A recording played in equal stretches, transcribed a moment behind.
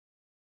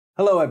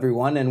Hello,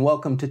 everyone, and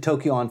welcome to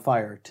Tokyo on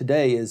Fire.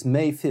 Today is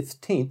May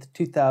 15th,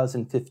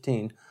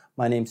 2015.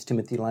 My name is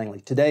Timothy Langley.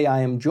 Today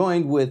I am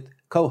joined with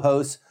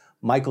co-hosts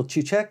Michael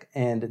Chuchek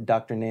and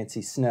Dr.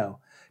 Nancy Snow.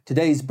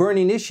 Today's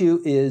burning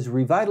issue is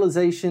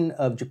revitalization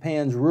of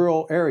Japan's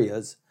rural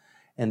areas.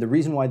 And the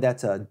reason why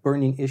that's a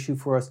burning issue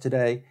for us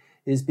today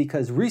is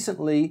because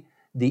recently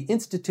the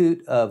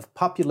Institute of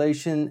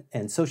Population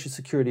and Social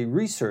Security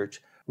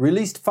Research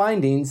released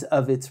findings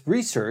of its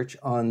research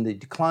on the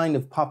decline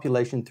of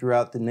population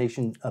throughout the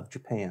nation of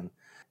Japan.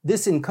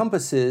 This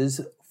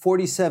encompasses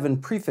 47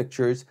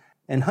 prefectures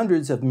and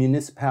hundreds of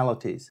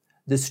municipalities.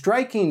 The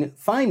striking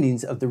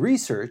findings of the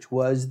research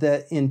was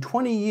that in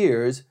 20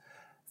 years,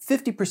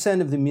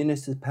 50% of the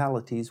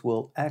municipalities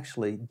will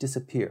actually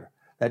disappear.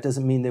 That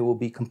doesn't mean they will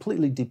be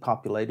completely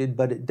depopulated,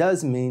 but it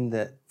does mean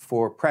that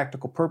for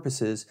practical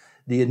purposes,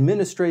 the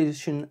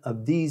administration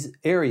of these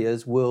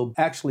areas will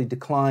actually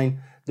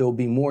decline. There will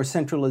be more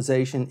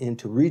centralization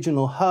into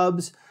regional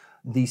hubs.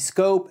 The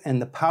scope and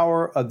the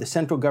power of the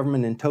central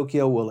government in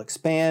Tokyo will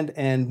expand,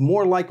 and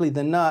more likely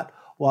than not,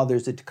 while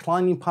there's a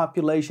declining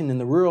population in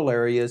the rural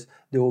areas,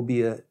 there will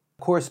be a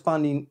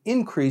corresponding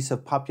increase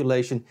of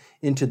population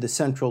into the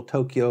central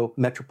Tokyo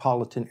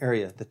metropolitan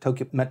area. The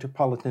Tokyo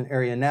metropolitan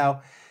area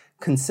now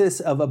consists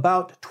of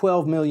about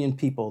 12 million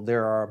people.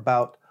 There are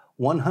about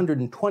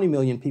 120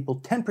 million people.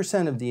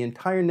 10% of the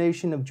entire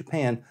nation of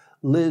Japan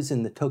lives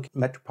in the Tokyo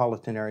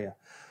metropolitan area.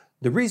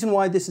 The reason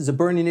why this is a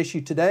burning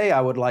issue today,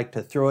 I would like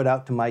to throw it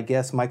out to my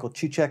guests, Michael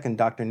Chuchek and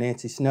Dr.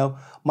 Nancy Snow.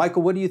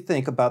 Michael, what do you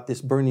think about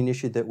this burning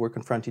issue that we're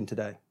confronting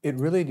today? It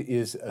really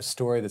is a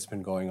story that's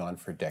been going on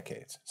for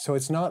decades. So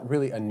it's not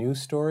really a new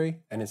story,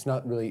 and it's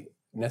not really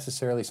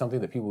necessarily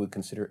something that people would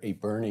consider a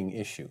burning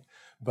issue.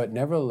 But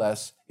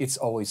nevertheless, it's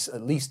always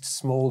at least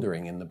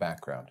smoldering in the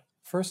background.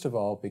 First of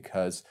all,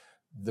 because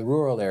the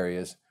rural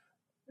areas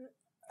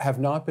have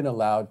not been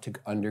allowed to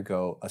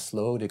undergo a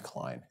slow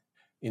decline.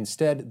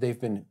 Instead,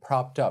 they've been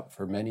propped up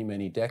for many,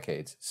 many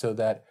decades, so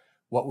that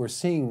what we're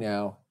seeing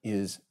now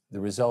is the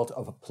result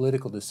of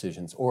political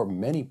decisions, or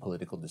many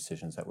political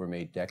decisions that were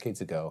made decades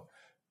ago,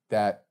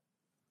 that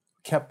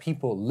kept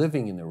people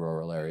living in the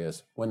rural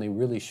areas when they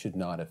really should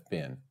not have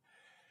been.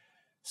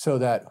 So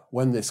that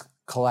when this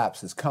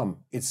collapse has come,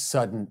 it's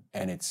sudden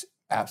and it's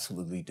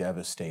absolutely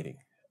devastating.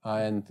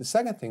 And the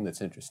second thing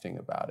that's interesting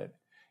about it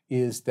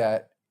is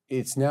that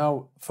it's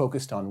now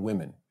focused on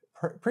women.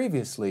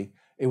 Previously,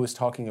 it was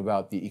talking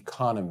about the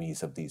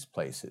economies of these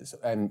places,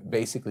 and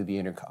basically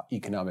the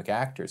economic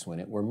actors when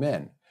it were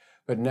men.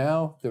 But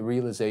now the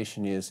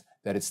realization is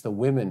that it's the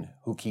women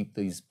who keep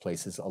these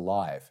places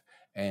alive.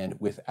 And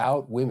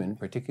without women,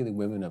 particularly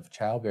women of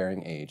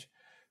childbearing age,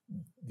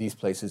 these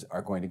places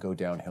are going to go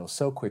downhill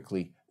so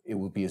quickly, it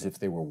will be as if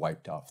they were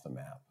wiped off the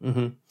map.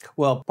 Mm-hmm.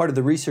 Well, part of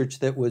the research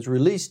that was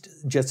released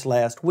just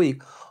last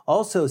week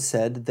also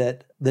said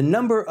that the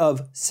number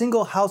of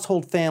single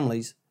household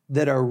families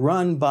that are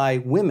run by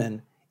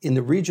women in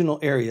the regional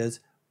areas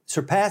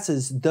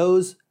surpasses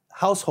those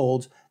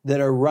households that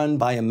are run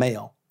by a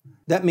male.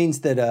 That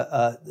means that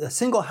a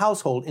single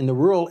household in the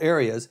rural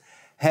areas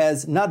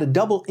has not a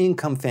double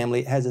income family,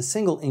 it has a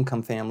single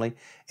income family,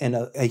 and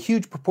a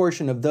huge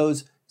proportion of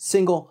those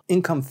single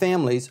income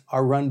families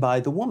are run by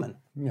the woman.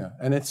 Yeah,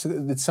 and it's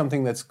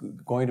something that's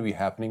going to be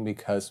happening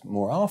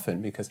more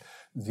often because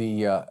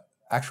the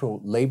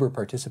actual labor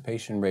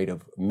participation rate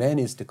of men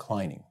is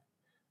declining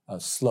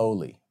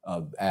slowly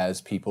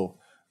as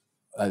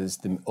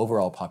the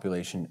overall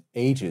population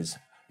ages.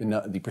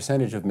 The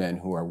percentage of men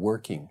who are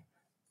working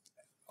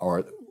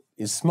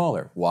is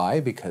smaller. Why?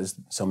 Because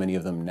so many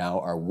of them now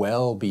are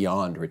well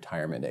beyond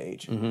retirement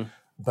age. Mm-hmm.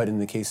 But in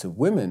the case of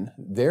women,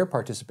 their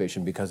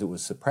participation, because it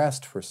was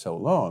suppressed for so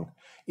long,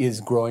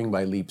 is growing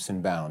by leaps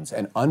and bounds.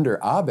 And under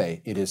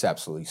Abe, it has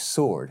absolutely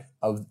soared.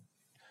 Of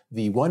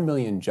the 1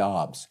 million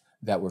jobs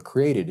that were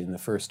created in the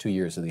first 2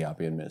 years of the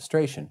Abe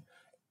administration,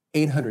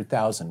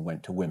 800,000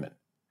 went to women.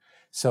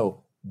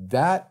 So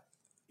that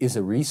is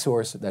a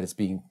resource that is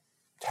being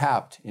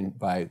tapped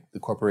by the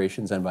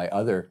corporations and by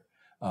other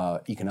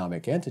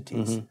economic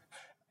entities. Mm-hmm.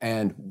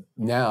 And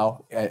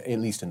now, at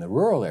least in the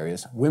rural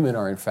areas, women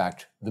are in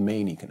fact the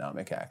main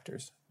economic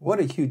actors. What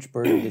a huge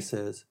burden this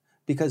is.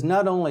 Because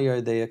not only are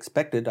they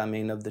expected,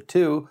 of the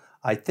two,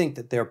 I think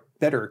that they're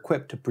better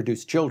equipped to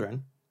produce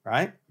children,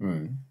 right?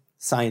 Mm.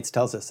 Science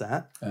tells us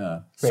that.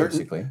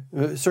 Basically.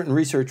 Certain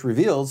research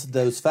reveals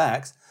those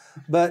facts.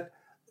 But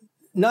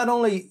not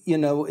only,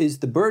 is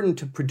the burden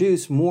to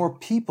produce more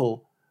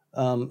people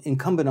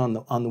incumbent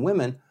on the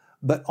women,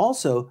 but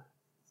also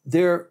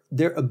their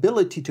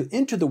ability to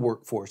enter the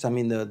workforce.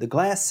 The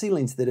glass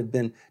ceilings that have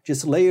been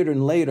just layered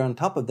and layered on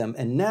top of them.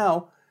 And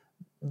now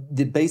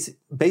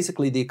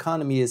basically the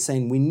economy is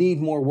saying we need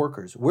more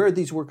workers. Where are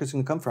these workers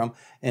going to come from?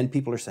 And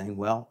people are saying,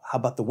 well, how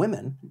about the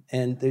women?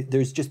 And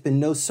there's just been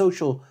no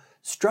social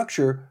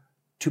structure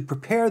to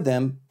prepare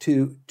them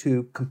to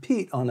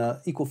compete on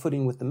an equal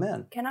footing with the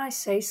men. Can I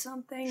say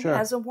something Sure.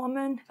 as a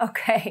woman?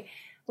 Okay.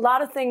 A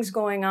lot of things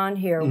going on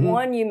here. Mm-hmm.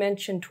 One, you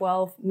mentioned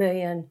 12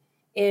 million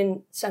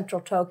in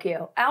central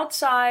Tokyo.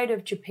 Outside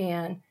of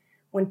Japan,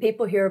 when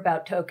people hear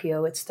about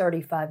Tokyo, it's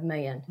 35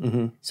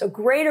 million. So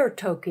Greater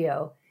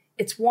Tokyo,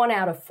 it's 1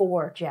 out of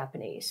 4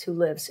 Japanese who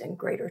lives in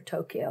Greater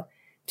Tokyo.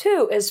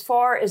 2, as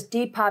far as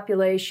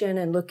depopulation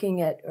and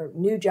looking at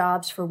new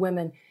jobs for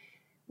women,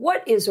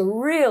 what is a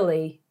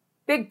really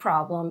big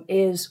problem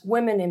is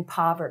women in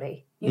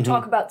poverty. You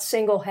talk about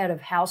single head of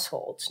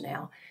households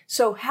now.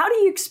 So how do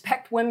you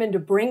expect women to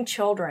bring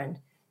children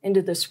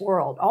into this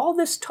world? All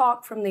this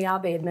talk from the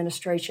Abe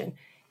administration,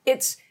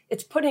 it's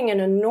putting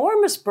an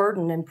enormous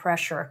burden and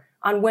pressure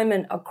on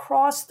women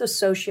across the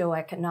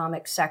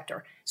socioeconomic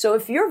sector. So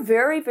if you're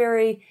very,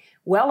 very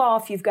well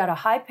off, you've got a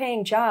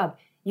high-paying job,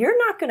 you're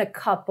not going to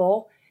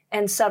couple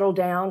and settle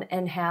down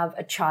and have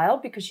a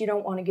child because you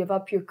don't want to give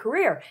up your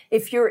career.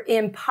 If you're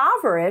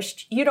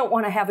impoverished, you don't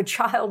want to have a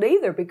child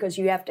either because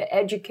you have to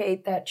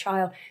educate that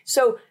child.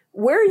 So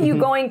where are you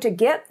going to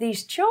get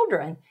these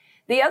children?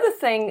 The other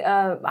thing,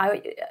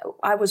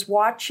 I was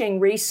watching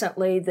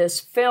recently this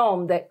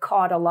film that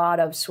caught a lot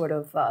of sort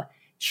of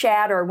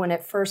chatter when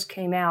it first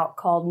came out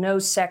called No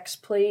Sex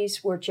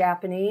Please, We're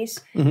Japanese.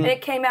 And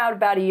it came out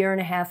about 1.5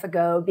 years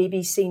ago.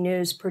 BBC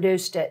News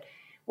produced it.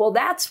 Well,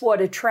 that's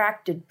what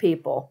attracted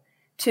people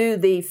to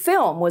the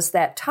film was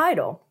that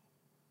title.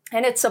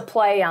 And it's a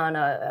play on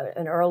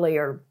an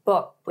earlier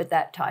book with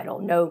that title,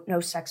 No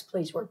Sex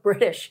Please, We're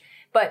British.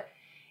 But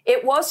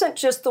it wasn't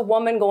just the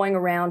woman going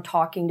around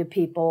talking to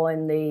people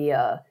in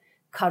the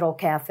cuddle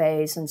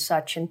cafes and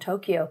such in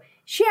Tokyo.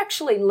 She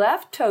actually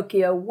left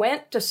Tokyo,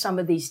 went to some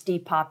of these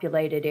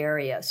depopulated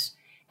areas.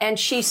 And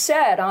she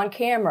said on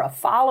camera,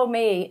 follow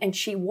me. And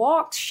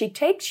she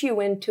takes you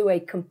into a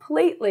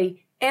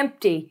completely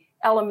empty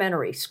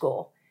elementary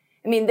school.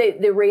 I mean,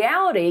 the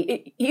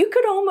reality, you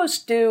could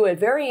almost do a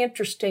very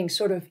interesting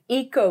sort of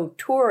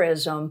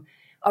eco-tourism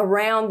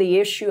around the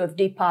issue of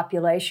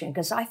depopulation,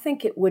 because I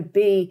think it would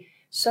be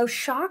so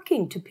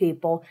shocking to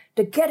people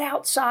to get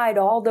outside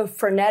all the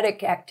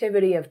frenetic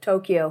activity of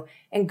Tokyo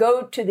and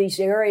go to these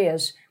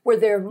areas where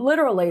they're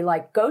literally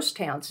like ghost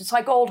towns. It's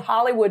like old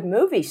Hollywood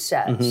movie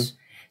sets.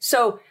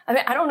 So, I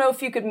mean, I don't know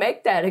if you could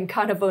make that in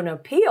kind of an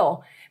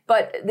appeal.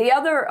 But the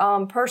other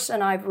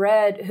person I've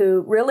read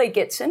who really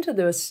gets into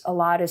this a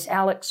lot is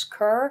Alex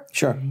Kerr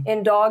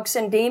in Dogs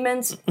and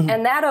Demons.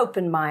 And that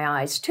opened my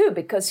eyes, too,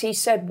 because he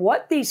said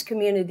what these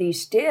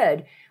communities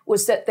did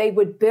was that they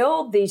would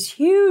build these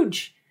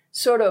huge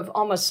sort of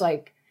almost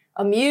like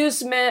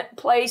amusement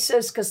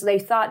places because they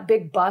thought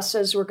big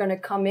buses were going to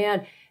come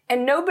in.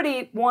 And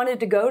nobody wanted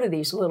to go to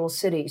these little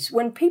cities.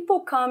 When people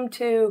come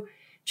to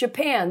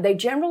Japan, they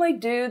generally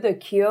do the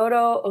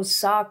Kyoto,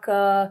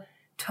 Osaka,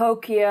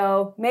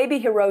 Tokyo, maybe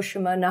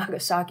Hiroshima,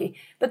 Nagasaki,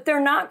 but they're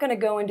not going to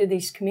go into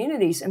these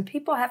communities. And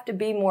people have to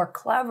be more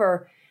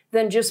clever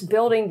than just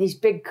building these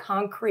big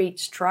concrete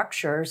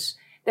structures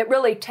that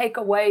really take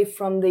away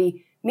from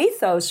the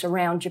mythos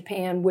around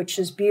Japan, which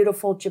is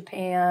beautiful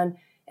Japan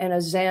and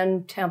a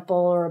Zen temple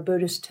or a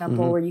Buddhist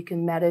temple where you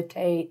can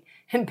meditate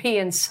and be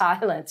in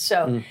silence.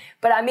 So,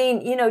 but I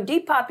mean, you know,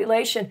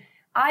 depopulation,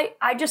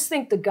 I just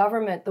think the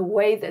government, the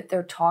way that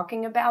they're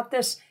talking about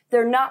this,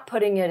 they're not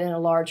putting it in a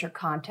larger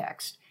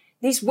context.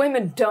 These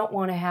women don't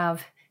want to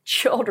have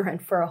children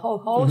for a whole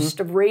host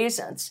of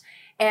reasons.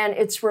 And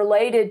it's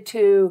related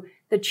to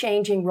the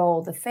changing role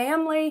of the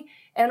family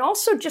and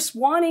also just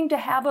wanting to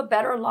have a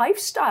better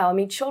lifestyle. I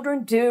mean,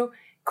 children do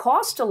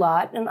cost a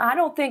lot. And I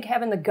don't think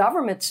having the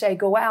government say,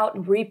 go out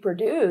and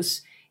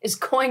reproduce is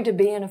going to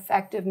be an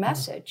effective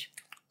message.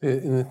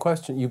 In the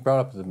question, you brought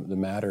up the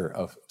matter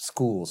of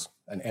schools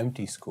and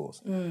empty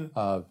schools.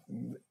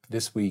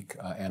 This week,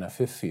 Anna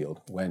Fiffield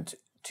went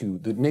to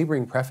the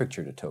neighboring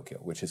prefecture to Tokyo,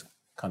 which is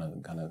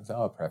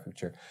Kanazawa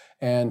Prefecture,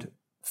 and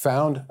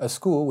found a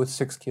school with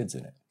 6 kids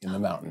in it in the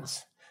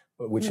mountains,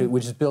 which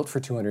is built for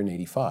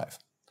 285.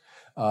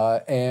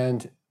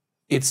 And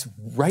it's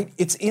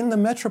in the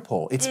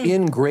metropole. It's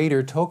in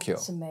Greater Tokyo.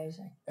 It's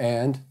amazing.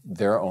 And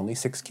there are only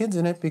 6 kids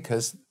in it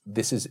because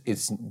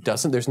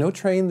there's no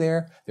train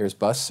there. There's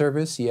bus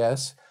service,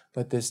 yes,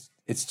 but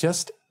it's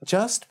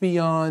just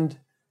beyond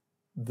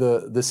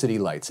the city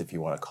lights, if you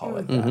want to call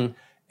it that.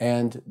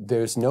 And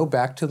there's no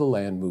back to the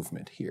land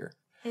movement here.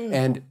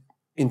 And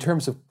in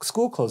terms of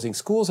school closing,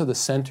 schools are the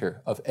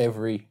center of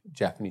every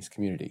Japanese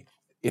community.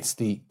 It's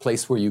the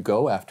place where you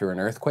go after an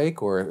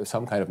earthquake or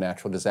some kind of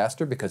natural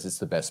disaster because it's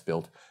the best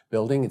built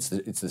building. It's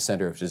the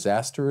center of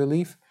disaster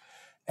relief.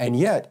 And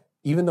yet,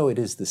 even though it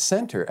is the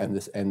center and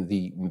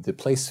the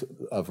place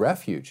of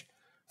refuge,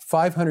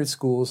 500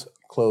 schools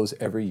close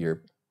every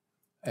year.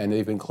 And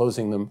they've been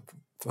closing them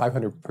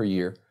 500 per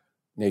year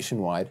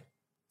nationwide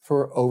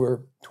for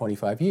over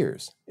 25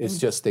 years. It's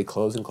just they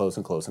close and close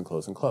and close and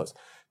close and close.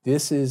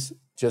 This is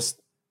just,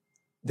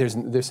 there's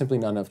simply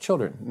not enough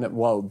children.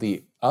 While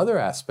the other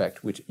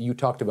aspect, which you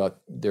talked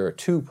about, there are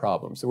 2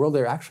 problems. Well,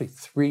 there are actually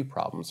 3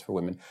 problems for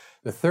women.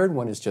 The third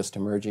one is just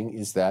emerging,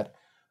 is that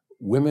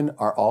women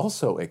are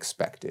also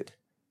expected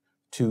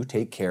to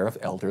take care of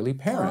elderly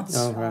parents.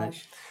 Oh, right.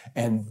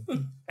 And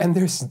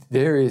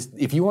there is,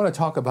 if you want to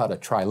talk about a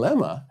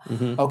trilemma,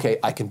 okay,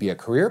 I can be a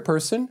career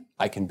person,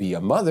 I can be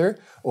a mother,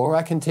 or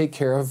I can take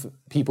care of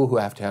people who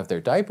have to have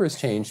their diapers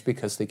changed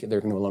because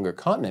they're no longer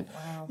continent.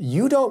 Wow.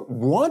 You don't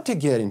want to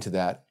get into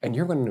that, and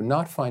you're going to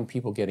not find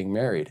people getting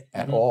married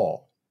at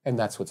all. And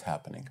that's what's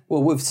happening.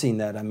 Well, we've seen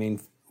that. I mean,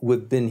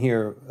 we've been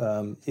here.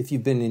 If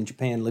you've been in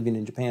Japan, living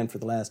in Japan for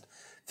the last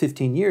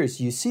 15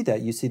 years, you see that.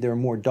 You see there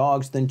are more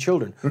dogs than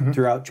children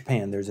throughout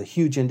Japan. There's a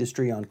huge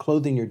industry on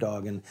clothing your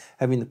dog and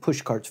having the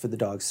push carts for the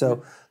dogs.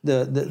 So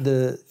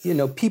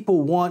the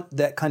people want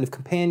that kind of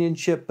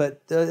companionship,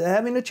 but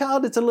having a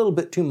child, it's a little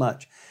bit too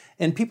much.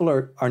 And people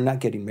are not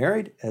getting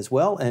married as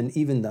well. And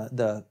even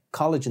the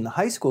college and the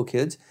high school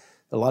kids,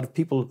 a lot of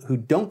people who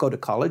don't go to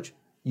college,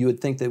 you would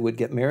think they would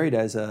get married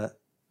as a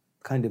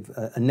kind of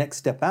a next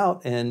step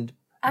out, and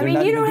I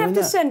mean, you don't have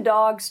to send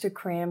dogs to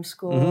cram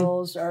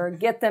schools or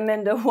get them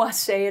into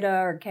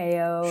Waseda or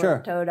Keio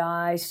or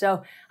Todai.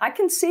 So I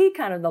can see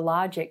kind of the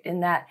logic in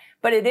that.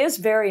 But it is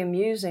very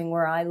amusing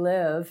where I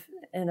live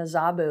in a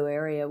Zabu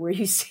area where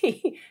you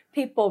see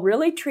people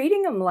really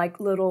treating them like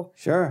little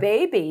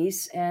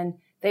babies, and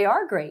they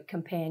are great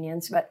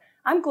companions. But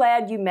I'm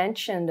glad you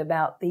mentioned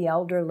about the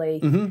elderly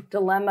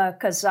dilemma,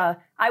 because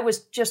I was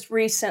just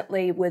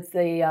recently with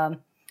the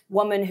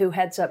woman who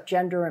heads up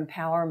gender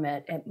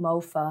empowerment at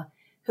MOFA,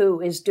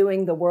 who is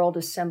doing the World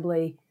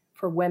Assembly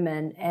for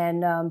Women.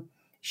 And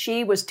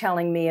she was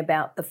telling me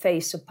about the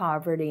face of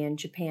poverty in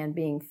Japan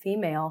being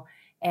female.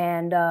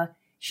 And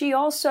she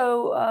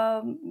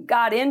also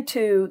got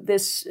into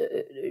this,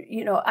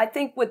 I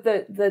think with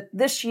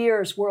this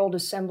year's World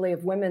Assembly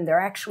of Women, they're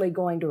actually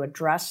going to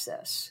address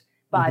this,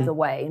 by the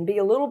way, and be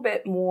a little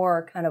bit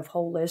more kind of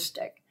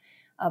holistic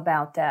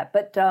about that.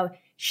 But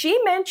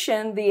she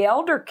mentioned the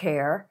elder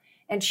care,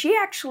 and she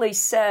actually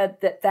said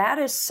that that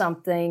is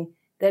something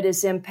that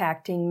is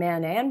impacting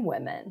men and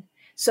women.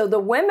 So the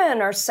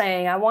women are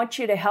saying, I want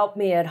you to help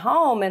me at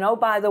home. And oh,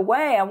 by the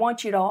way, I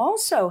want you to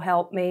also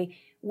help me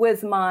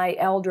with my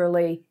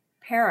elderly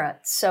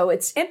parents. So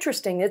it's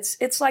interesting.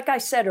 It's like I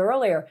said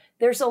earlier,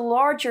 there's a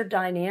larger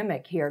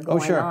dynamic here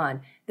going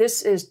on.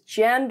 This is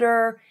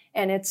gender.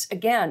 And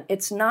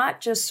it's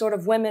not just sort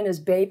of women as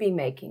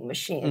baby-making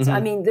machines.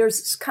 I mean,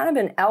 there's kind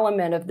of an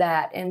element of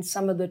that in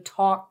some of the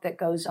talk that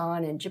goes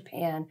on in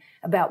Japan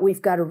about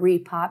we've got to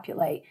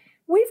repopulate.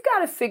 We've got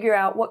to figure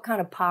out what kind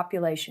of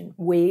population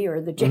we, or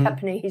the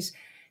Japanese,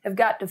 have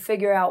got to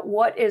figure out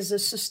what is a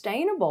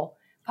sustainable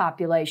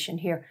population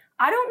here.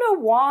 I don't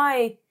know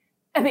why,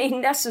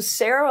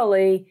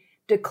 necessarily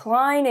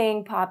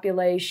declining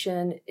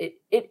population,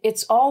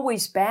 it's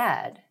always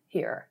bad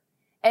here.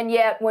 And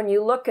yet, when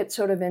you look at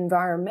sort of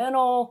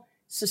environmental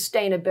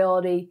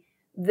sustainability,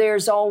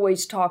 there's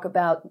always talk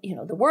about,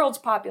 the world's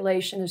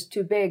population is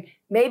too big.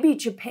 Maybe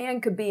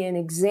Japan could be an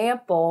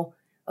example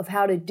of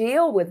how to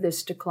deal with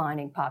this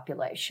declining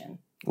population.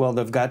 Well,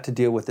 they've got to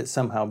deal with it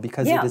somehow,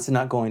 because it is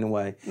not going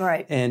away.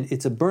 Right. And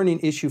it's a burning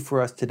issue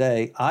for us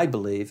today, I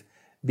believe,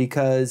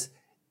 because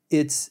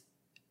it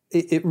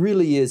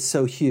really is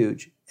so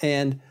huge.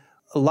 And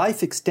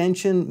life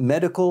extension,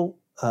 medical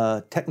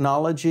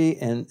technology,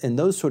 and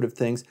those sort of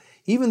things,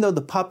 even though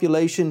the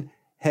population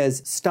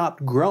has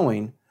stopped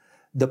growing,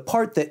 the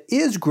part that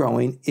is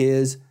growing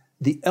is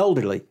the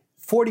elderly.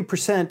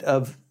 40%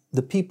 of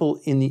the people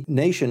in the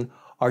nation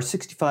are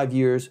 65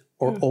 years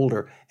or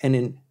older.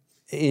 And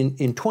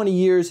in 20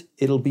 years,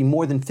 it'll be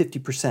more than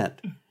 50%,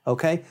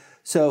 okay?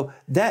 So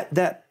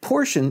that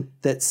portion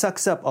that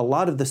sucks up a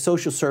lot of the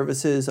social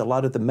services, a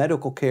lot of the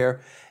medical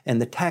care,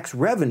 and the tax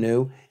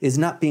revenue is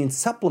not being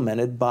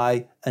supplemented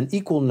by an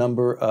equal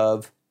number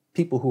of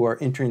people who are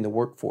entering the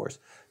workforce.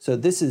 So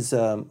this is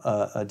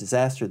a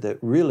disaster that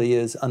really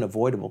is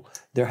unavoidable.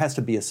 There has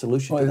to be a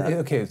solution to that.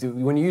 Okay,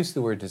 when you use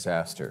the word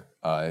disaster,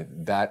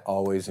 that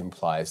always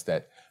implies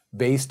that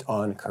based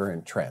on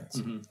current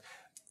trends.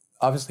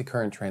 Obviously,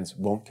 current trends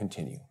won't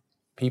continue.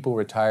 People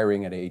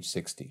retiring at age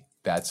 60,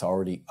 that's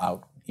already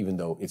out, even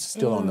though it's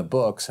still on the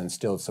books and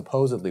still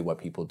supposedly what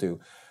people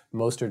do.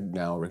 Most are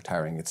now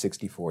retiring at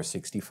 64,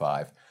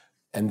 65,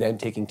 and then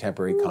taking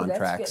temporary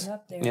contracts.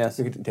 That's getting up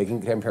there. Yes.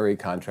 Taking temporary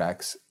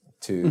contracts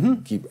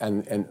to keep,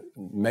 and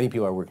many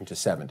people are working to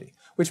 70,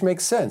 which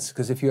makes sense,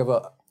 because if you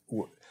have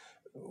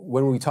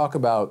when we talk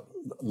about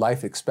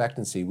life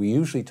expectancy, we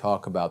usually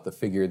talk about the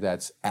figure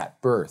that's at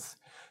birth.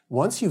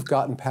 Once you've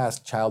gotten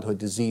past childhood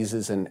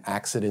diseases and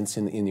accidents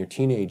in your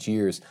teenage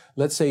years,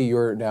 let's say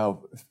you're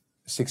now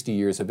 60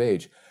 years of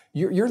age,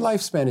 your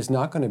lifespan is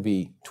not going to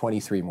be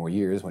 23 more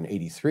years when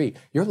 83.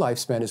 Your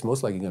lifespan is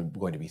most likely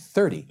going to be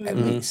 30 at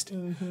least,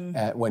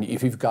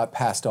 if you've got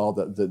past all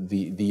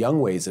the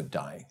young ways of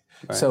dying.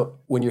 Right. So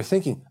when you're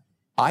thinking,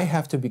 I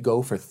have to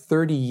go for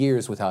 30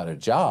 years without a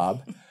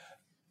job,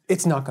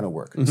 it's not going to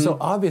work. So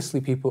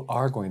obviously people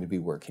are going to be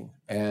working,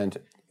 and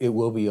it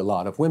will be a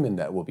lot of women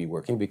that will be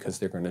working because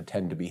they're going to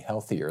tend to be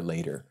healthier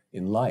later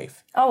in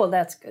life. Oh, well,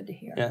 that's good to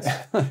hear.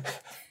 Yes.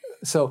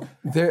 So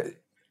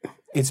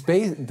it's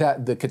based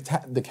that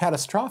the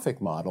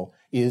catastrophic model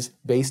is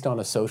based on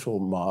a social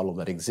model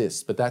that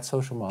exists, but that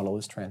social model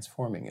is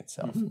transforming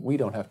itself. We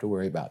don't have to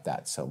worry about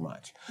that so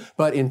much.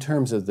 But in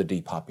terms of the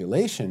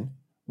depopulation,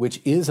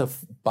 which is a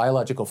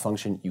biological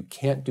function you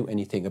can't do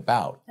anything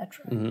about. That's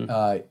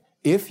right.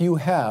 If you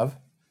have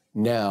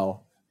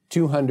now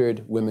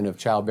 200 women of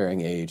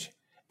childbearing age,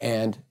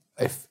 and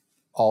if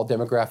all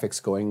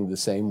demographics going the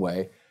same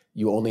way,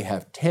 you only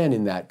have 10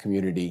 in that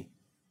community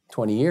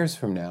 20 years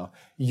from now,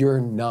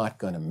 you're not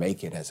going to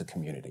make it as a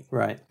community.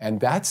 Right. And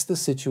that's the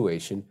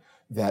situation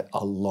that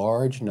a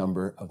large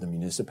number of the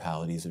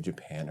municipalities of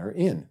Japan are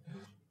in.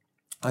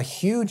 A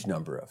huge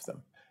number of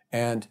them.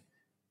 And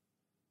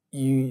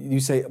you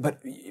say,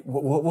 but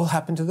what will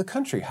happen to the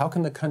country? How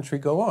can the country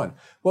go on?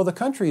 Well, the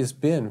country has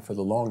been, for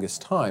the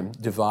longest time,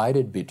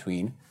 divided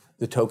between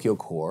the Tokyo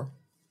core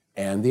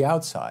and the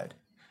outside.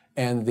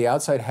 And the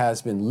outside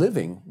has been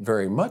living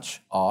very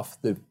much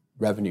off the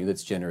revenue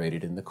that's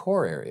generated in the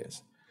core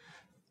areas.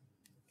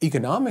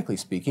 Economically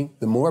speaking,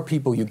 the more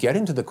people you get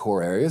into the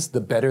core areas,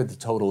 the better the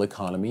total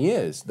economy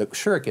is.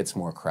 Sure, it gets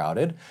more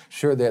crowded.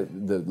 Sure,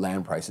 that the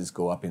land prices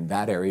go up in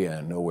that area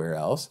and nowhere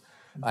else.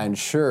 And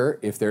sure,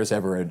 if there's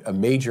ever a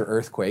major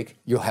earthquake,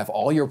 you'll have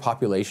all your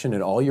population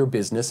and all your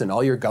business and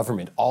all your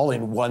government all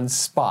in one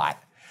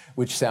spot,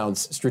 which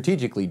sounds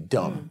strategically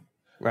dumb.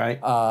 Right.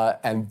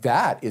 And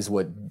that is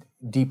what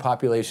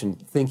depopulation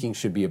thinking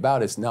should be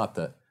about. It's not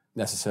the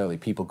necessarily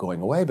people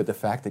going away, but the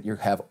fact that you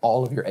have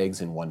all of your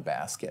eggs in one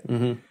basket.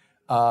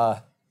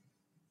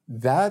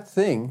 That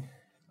thing,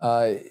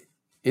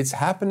 it's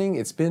happening,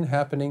 it's been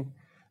happening,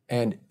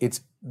 and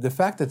it's the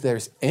fact that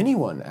there's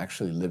anyone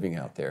actually living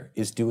out there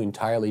is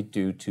entirely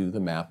due to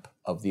the map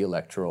of the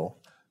electoral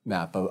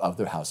map of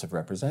the House of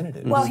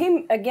Representatives. Well,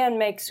 he again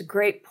makes a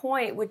great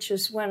point, which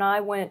is when I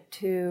went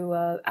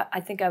to, I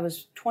think I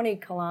was 20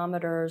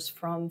 kilometers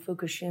from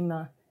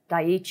Fukushima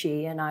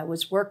Daiichi, and I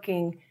was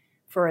working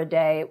for a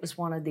day. It was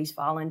one of these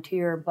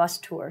volunteer bus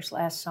tours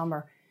last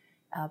summer,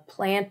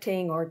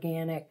 planting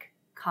organic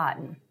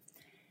cotton.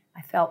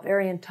 I felt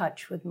very in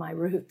touch with my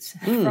roots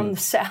from the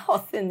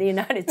South in the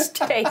United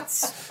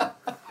States,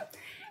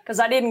 because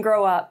I didn't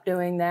grow up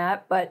doing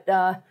that. But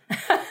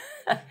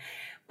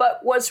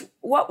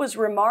what was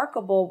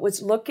remarkable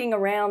was looking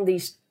around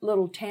these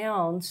little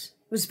towns.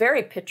 It was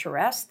very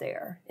picturesque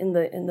there in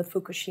the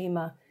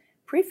Fukushima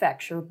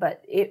prefecture,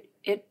 but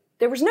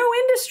there was no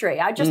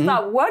industry. I just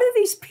thought, what are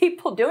these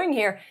people doing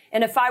here?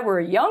 And if I were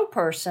a young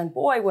person,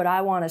 boy, would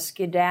I want to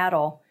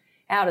skedaddle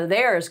out of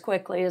there as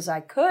quickly as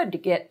I could to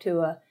get to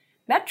a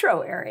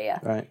metro area.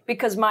 Right.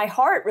 Because my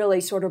heart really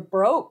sort of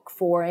broke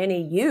for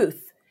any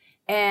youth.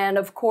 And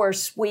of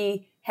course,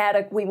 we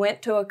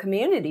went to a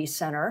community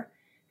center,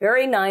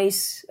 very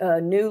nice,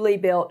 newly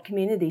built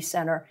community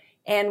center,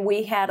 and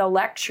we had a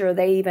lecture.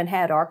 They even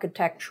had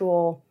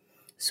architectural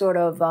sort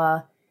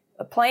of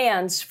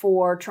plans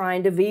for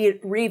trying to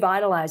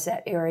revitalize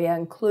that area,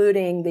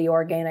 including the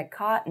organic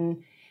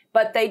cotton.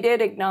 But they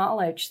did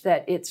acknowledge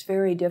that it's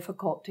very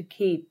difficult to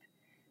keep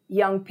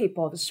young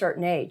people of a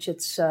certain age.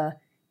 It's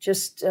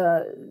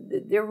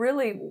there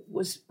really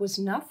was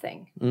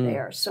nothing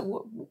there.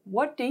 So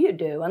what do you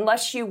do?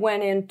 Unless you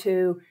went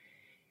into,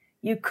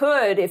 you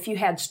could, if you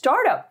had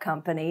startup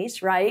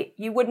companies, right?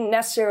 You wouldn't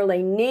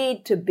necessarily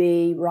need to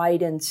be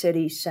right in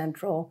city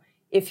central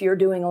if you're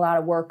doing a lot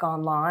of work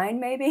online,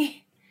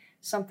 maybe.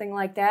 Something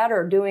like that,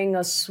 or doing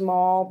a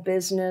small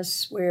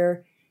business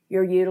where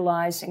you're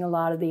utilizing a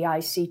lot of the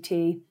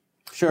ICT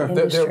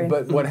industry.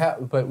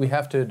 But we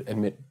have to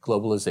admit,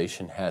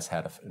 globalization has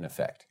had an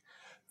effect.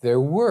 There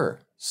were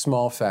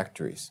small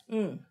factories,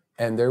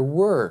 and there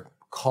were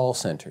call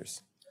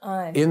centers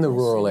in the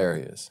rural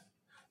areas.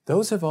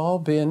 Those have all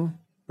been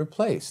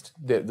replaced.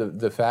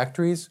 The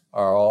factories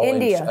are all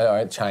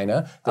in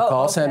China. The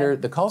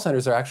call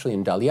centers are actually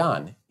in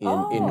Dalian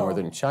in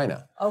northern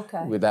China.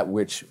 Okay. With that,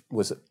 which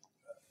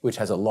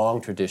has a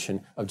long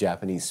tradition of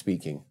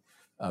Japanese-speaking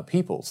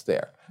peoples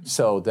there.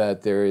 So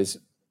that there is,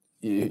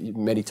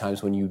 many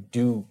times when you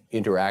do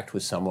interact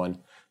with someone,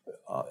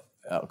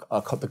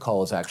 the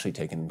call is actually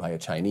taken by a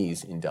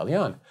Chinese in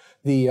Dalian.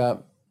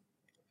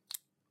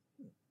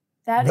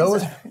 That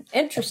is an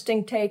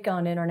interesting take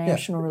on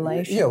international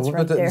relations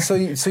there. So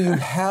you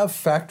have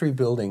factory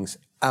buildings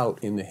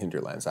out in the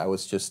hinterlands. I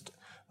was just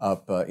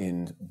up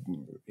in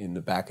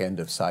the back end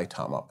of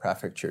Saitama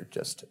Prefecture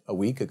just a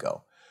week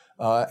ago.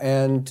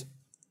 And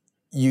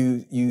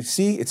you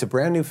see it's a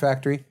brand new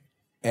factory,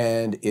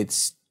 and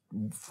it's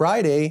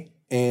Friday,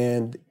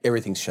 and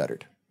everything's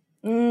shuttered.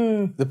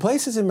 The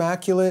place is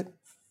immaculate,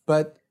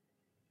 but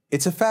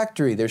it's a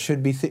factory. There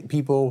should be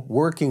people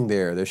working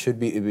there. There should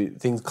be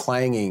things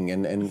clanging,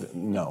 and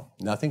no,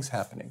 nothing's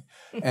happening.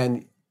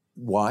 And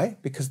why?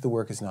 Because the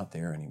work is not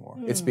there anymore.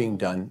 It's being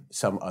done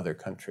some other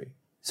country.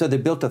 So they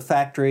built a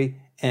factory,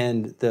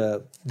 and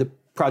the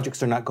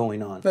projects are not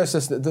going on. That's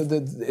just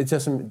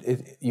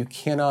you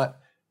cannot.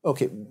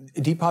 Okay,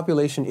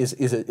 depopulation is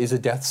a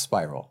death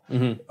spiral.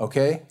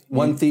 Okay,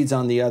 one feeds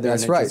on the other.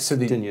 That's and it right. Just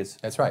continues.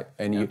 That's right.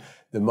 And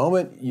the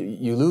moment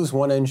you lose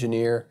one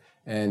engineer,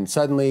 and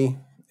suddenly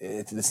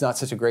it's not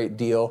such a great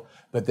deal,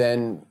 but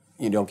then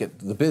you don't get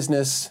the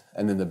business,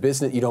 and then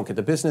you don't get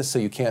the business, so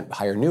you can't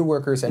hire new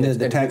workers. And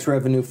the tax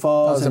revenue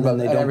falls, and then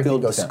they don't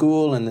build the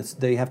school, and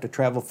they have to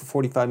travel for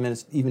 45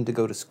 minutes even to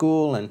go to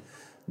school, and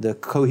the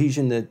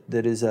cohesion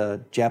that is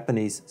a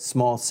Japanese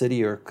small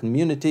city or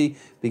community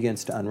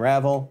begins to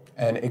unravel.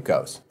 And it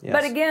goes. Yes.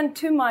 But again,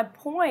 to my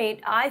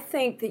point, I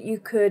think that you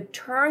could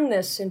turn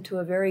this into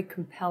a very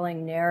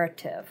compelling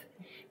narrative.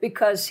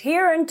 Because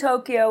here in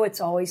Tokyo,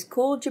 it's always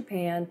cool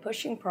Japan,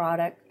 pushing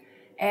product,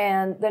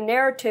 and the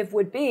narrative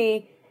would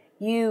be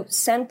you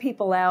send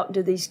people out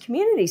into these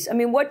communities. I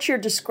mean, what you're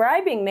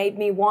describing made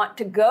me want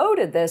to go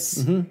to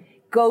this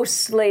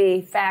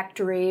ghostly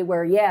factory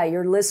where,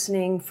 you're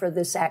listening for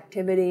this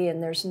activity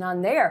and there's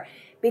none there.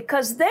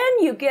 Because then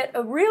you get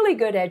a really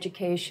good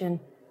education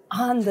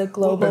on the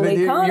global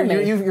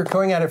economy. You're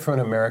going at it from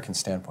an American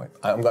standpoint.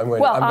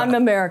 I'm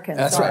American.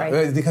 That's sorry.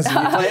 Right. Because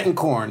you're planting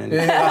corn.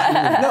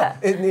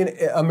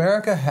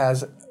 America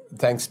has,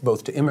 thanks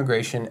both to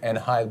immigration and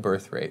high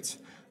birth rates,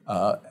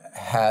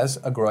 has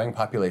a growing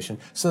population,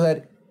 so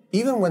that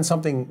even when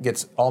something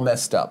gets all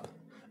messed up,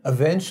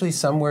 eventually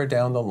somewhere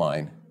down the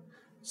line,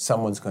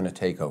 someone's going to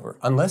take over.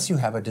 Unless you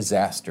have a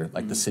disaster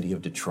like the city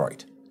of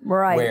Detroit,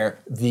 right,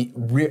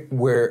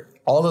 where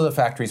all of the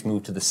factories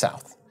move to the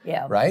south.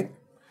 Yeah. Right.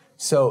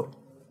 So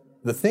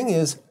the thing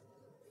is,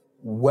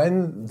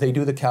 when they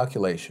do the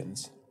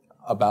calculations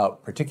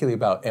particularly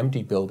about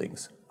empty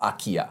buildings,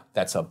 Akiya,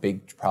 that's a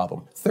big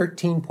problem.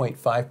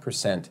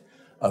 13.5%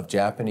 of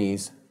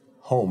Japanese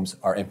homes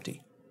are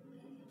empty.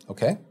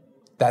 Okay?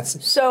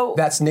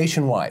 That's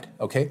nationwide,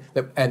 okay?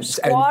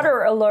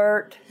 Squatter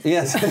alert.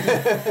 Yes.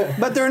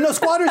 But there are no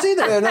squatters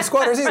either. There are no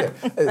squatters either.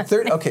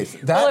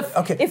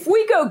 If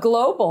we go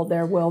global,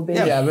 there will be.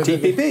 Yeah, but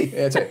TPP.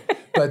 That's right.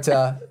 But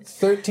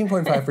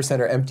 13.5%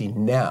 are empty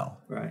now.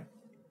 Right.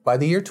 By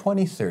the year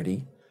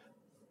 2030,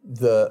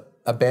 the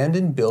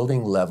abandoned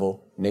building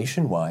level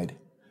nationwide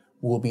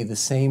will be the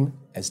same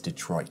as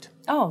Detroit.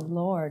 Oh,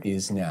 Lord.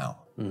 Is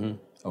now. Mm-hmm.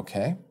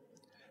 Okay?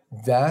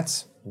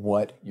 That's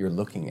what you're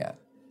looking at.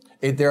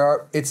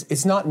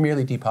 It's not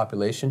merely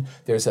depopulation.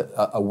 There's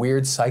a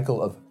weird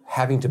cycle of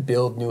having to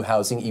build new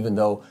housing, even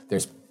though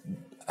there's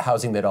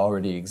housing that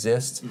already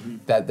exists. Mm-hmm.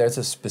 That there's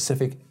a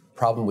specific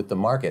problem with the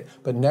market.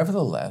 But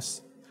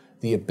nevertheless,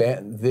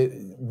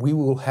 we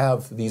will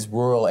have these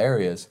rural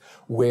areas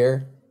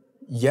where,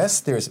 yes,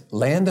 there's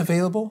land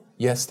available.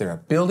 Yes, there are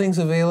buildings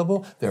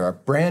available. There are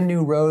brand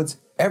new roads.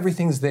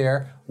 Everything's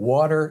there.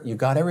 Water. You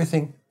got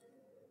everything,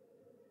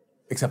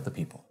 except the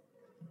people.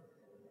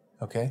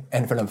 Okay,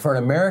 and for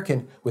an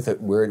American with a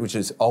word which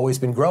has always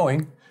been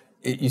growing,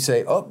 you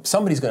say, oh,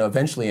 somebody's going to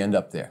eventually end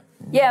up there.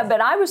 Yeah,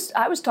 but I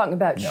was talking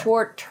about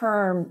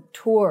short-term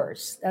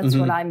tours. That's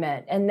what I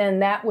meant, and then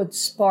that would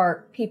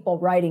spark people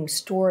writing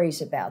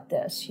stories about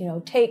this. You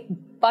know, take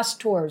bus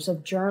tours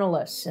of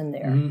journalists in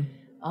there,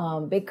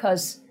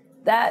 because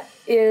that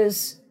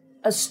is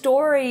a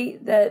story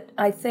that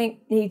I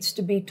think needs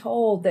to be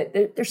told.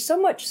 That there's so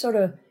much sort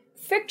of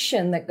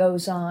fiction that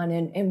goes on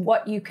and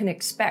what you can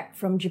expect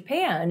from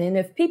Japan. And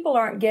if people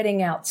aren't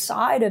getting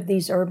outside of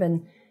these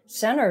urban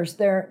centers,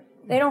 they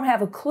don't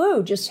have a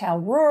clue just how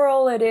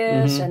rural it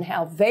is and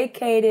how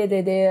vacated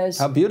it is.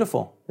 How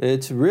beautiful.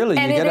 It's really,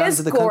 and you get out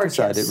into the gorgeous.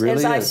 countryside, it really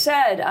is. As I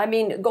said, I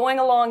mean, going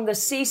along the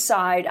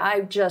seaside,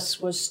 I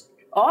just was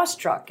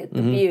awestruck at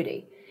the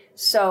beauty.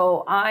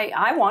 So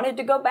I wanted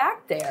to go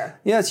back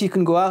there. Yes, you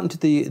can go out into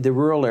the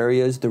rural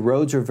areas. The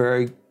roads are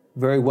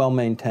very well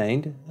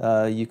maintained.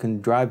 You can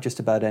drive just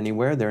about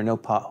anywhere. There are no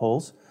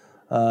potholes.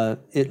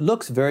 It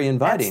looks very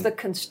inviting. That's the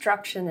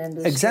construction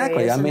industry.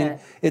 Exactly. I mean,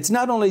 it's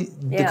not only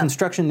the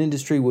construction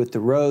industry with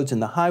the roads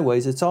and the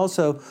highways. It's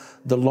also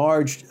the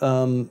large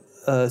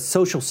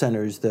social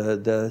centers,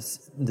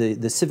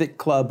 the civic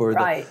club, or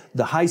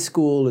the high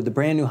school, or the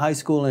brand new high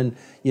school. And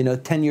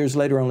 10 years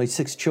later, only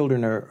 6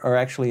 children are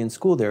actually in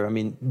school there. I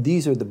mean,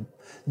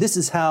 this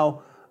is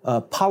how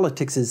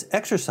politics is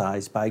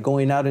exercised, by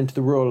going out into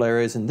the rural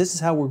areas, and this is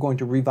how we're going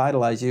to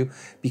revitalize you,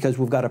 because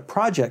we've got a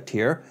project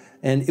here,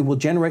 and it will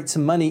generate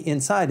some money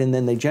inside. And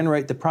then they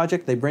generate the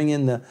project, they bring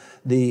in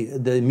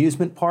the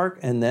amusement park,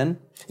 and then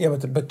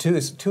but to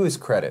his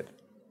credit,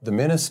 the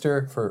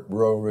Minister for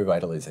Rural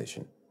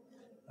Revitalization,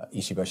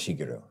 Ishiba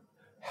Shigeru,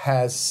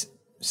 has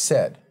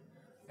said,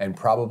 and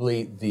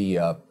probably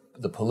the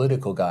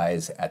political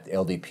guys at the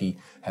LDP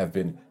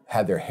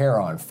had their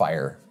hair on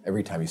fire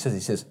every time he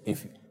says,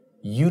 if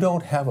you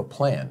don't have a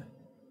plan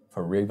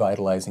for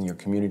revitalizing your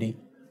community,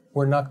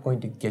 we're not going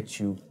to get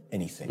you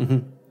anything.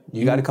 Mm-hmm.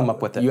 You got to come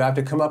up with it. You have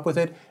to come up with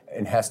it,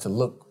 and it has to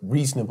look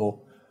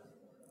reasonable,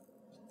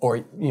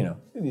 or,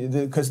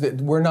 because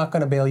we're not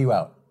going to bail you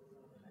out.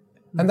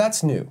 And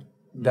that's new.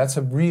 That's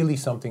really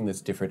something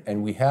that's different,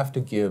 and we have to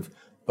give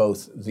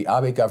both the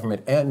Abe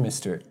government and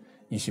Mr.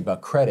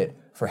 Ishiba credit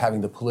for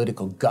having the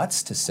political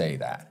guts to say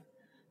that,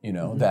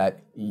 that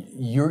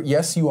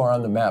you are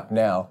on the map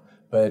now,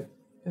 but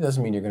it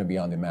doesn't mean you're going to be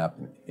on the map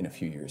in a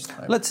few years'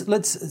 time. Let's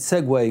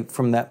segue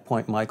from that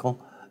point,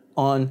 Michael,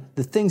 on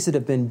the things that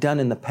have been done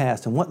in the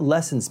past, and what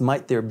lessons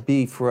might there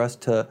be for us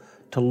to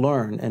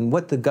learn, and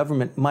what the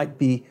government might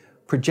be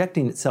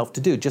projecting itself to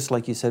do, just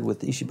like you said with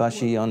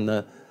Ishibashi on the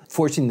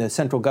forcing the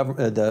central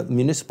government, the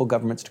municipal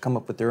governments to come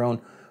up with their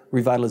own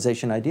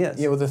revitalization ideas.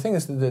 Yeah, well, the thing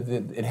is that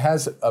it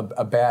has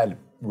a bad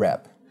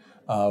rep.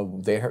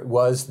 There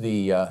was the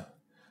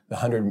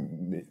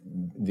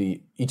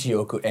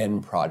Ichioku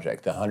N project,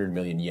 the 100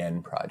 million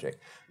yen project,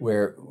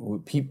 where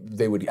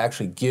they would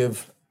actually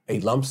give a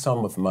lump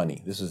sum of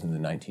money. This was in the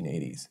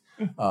 1980s.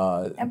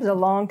 That was a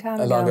long time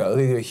ago. Long ago.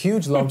 A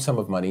huge lump sum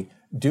of money.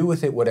 Do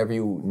with it whatever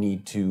you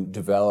need to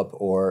develop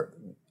or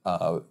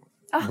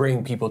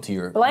bring people to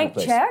your blank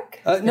place.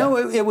 check? No,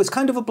 it was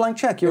kind of a blank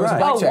check. You're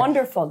right. Oh, check.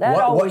 Wonderful. That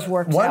always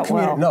works out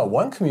well. No,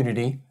 one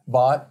community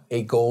bought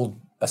a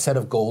set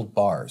of gold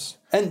bars.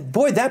 And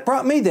boy, that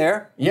brought me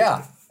there.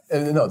 Yeah.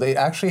 No, they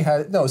actually had,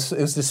 it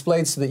was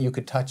displayed so that you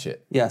could touch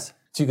it. Yes.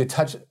 So you could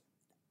touch it.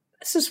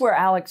 This is where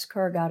Alex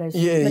Kerr got his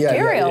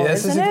material,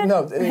 isn't it?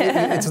 No,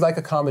 it's like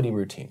a comedy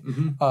routine.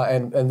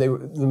 Mm-hmm. And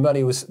the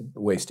money was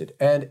wasted.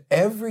 And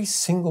every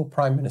single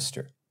prime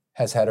minister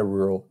has had a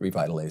rural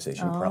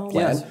revitalization plan.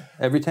 Yes,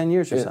 every 10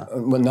 years or so.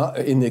 Well, not,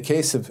 in the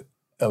case of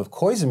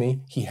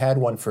Koizumi, he had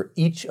one for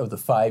each of the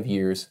 5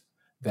 years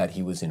that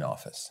he was in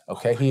office.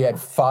 Okay, he had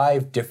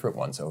 5 different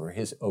ones over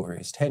his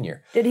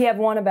tenure. Did he have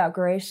one about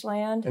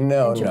Graceland?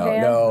 No.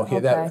 Okay.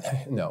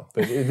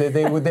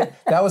 But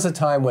that was a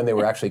time when they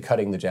were actually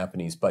cutting the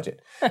Japanese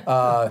budget.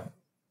 But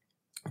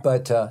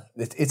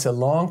it's a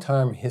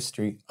long-term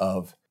history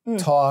of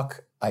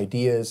talk,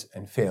 ideas,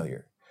 and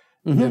failure.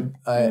 Mm-hmm.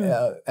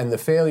 And the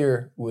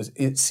failure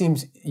it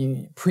seems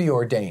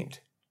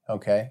preordained.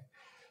 Okay,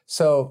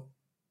 so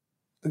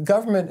the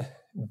government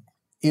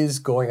is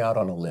going out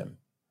on a limb,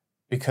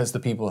 because the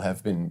people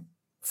have been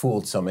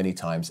fooled so many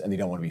times and they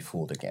don't want to be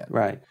fooled again.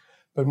 Right.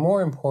 But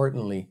more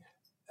importantly,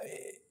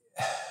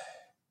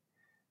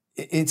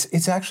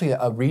 it's actually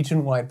a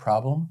region-wide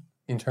problem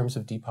in terms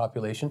of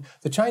depopulation.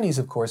 The Chinese,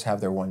 of course,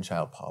 have their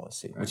one-child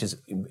policy, which is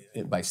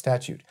by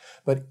statute.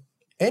 But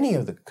any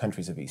of the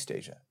countries of East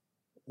Asia,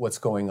 what's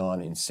going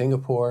on in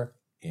Singapore,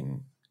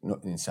 in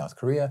South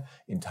Korea,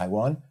 in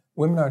Taiwan,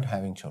 women aren't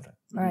having children.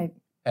 Right.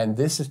 And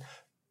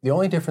the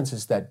only difference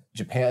is that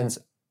Japan's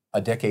a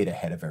decade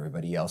ahead of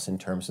everybody else in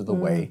terms of the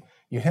way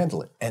you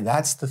handle it. And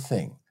that's the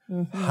thing.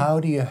 Mm-hmm.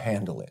 How do you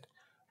handle it?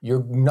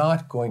 You're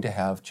not going to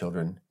have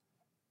children.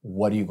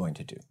 What are you going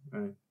to do?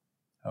 Right.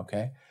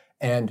 Okay?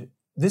 And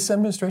this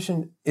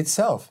administration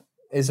itself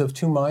is of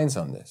two minds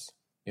on this.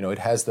 You know, it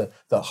has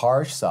the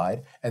harsh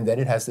side, and then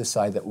it has this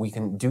side that we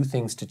can do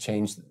things to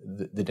change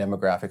the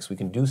demographics. We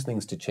can do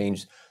things to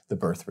change the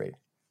birth rate.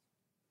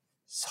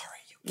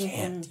 Sorry, you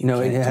can't.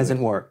 It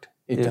hasn't worked.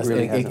 It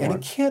really hasn't worked. And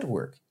it can't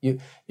work.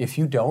 If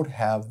you don't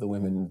have the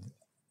women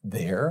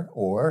there,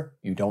 or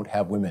you don't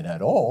have women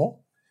at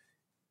all,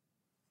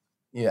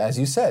 as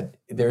you said,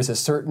 there's a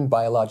certain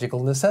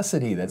biological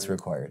necessity that's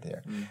required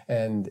there,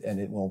 and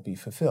it won't be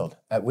fulfilled.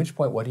 At which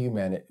point,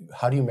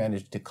 how do you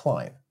manage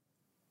decline?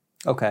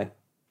 Okay.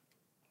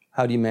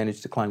 How do you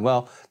manage decline?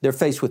 Well, they're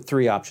faced with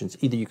 3 options.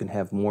 Either you can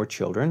have more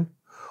children,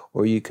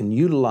 or you can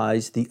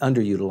utilize the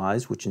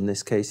underutilized, which in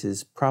this case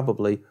is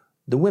probably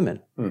the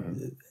women.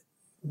 Mm-hmm.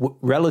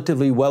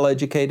 Relatively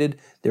well-educated,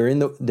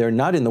 they're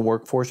not in the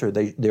workforce, or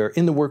they're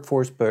in the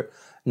workforce but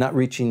not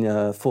reaching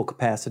full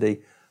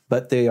capacity,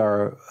 but they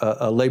are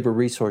a labor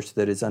resource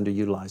that is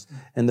underutilized.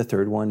 And the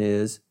third one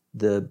is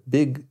the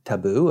big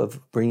taboo of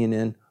bringing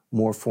in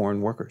more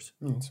foreign workers.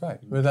 That's right.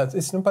 But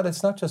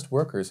it's not just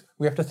workers.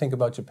 We have to think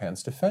about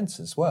Japan's defense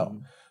as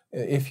well.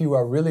 If you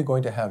are really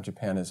going to have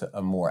Japan as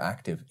a more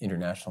active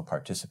international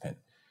participant,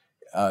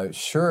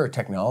 sure,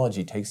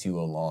 technology takes you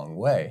a long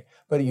way,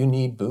 but you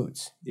need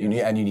boots.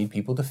 Yes. You need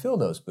people to fill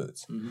those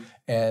boots. Mm-hmm.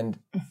 And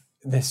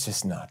there's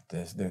just not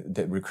this.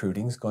 The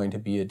recruiting is going to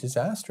be a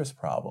disastrous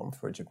problem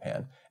for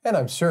Japan. And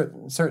I'm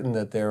certain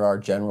that there are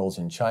generals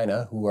in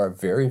China who are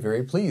very,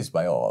 very pleased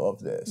by all of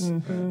this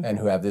and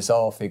who have this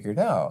all figured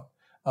out,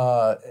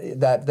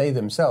 that they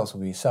themselves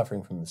will be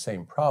suffering from the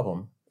same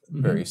problem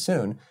very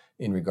soon.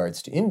 In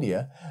regards to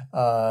India,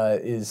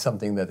 is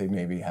something that they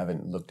maybe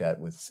haven't looked at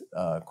with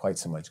quite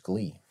so much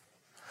glee.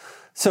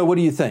 So what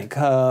do you think?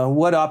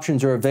 What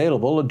options are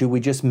available? Do we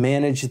just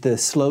manage the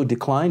slow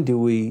decline? Do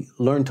we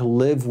learn to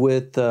live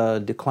with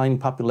declining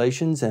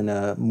populations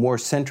and more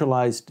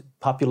centralized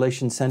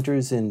population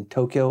centers in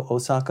Tokyo,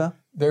 Osaka?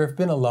 There have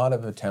been a lot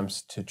of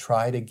attempts to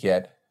try to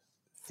get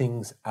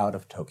things out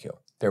of Tokyo.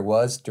 There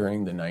was,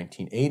 during the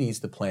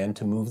 1980s, the plan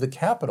to move the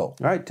capital.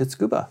 Right, to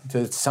Tsukuba.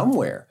 To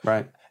somewhere.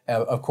 Right.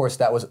 Of course,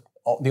 that was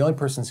the only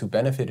persons who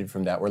benefited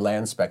from that were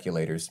land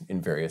speculators in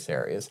various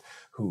areas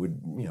who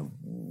would,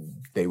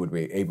 they would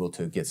be able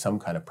to get some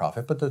kind of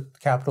profit, but the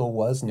capital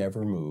was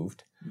never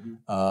moved.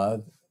 Mm-hmm.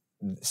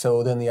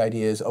 So then the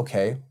idea is,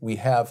 okay, we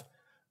have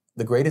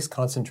the greatest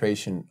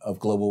concentration of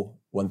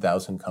Global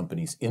 1000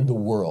 companies in the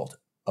world,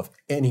 of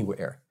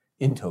anywhere,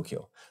 in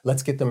Tokyo.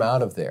 Let's get them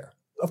out of there.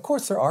 Of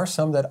course, there are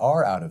some that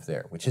are out of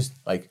there, which is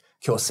like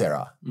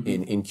Kyocera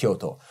in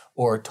Kyoto,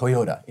 or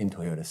Toyota in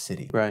Toyota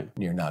City,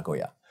 near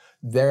Nagoya.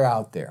 They're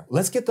out there.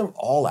 Let's get them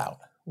all out.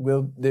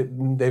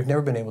 They've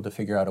never been able to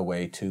figure out a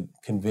way to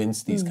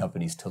convince these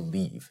companies to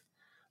leave.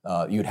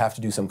 You'd have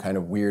to do some kind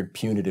of weird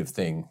punitive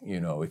thing.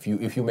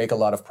 If you make a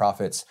lot of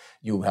profits,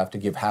 you have to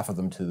give half of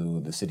them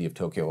to the city of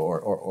Tokyo,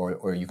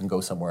 or you can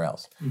go somewhere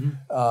else.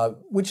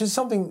 Which is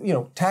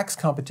something, tax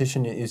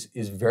competition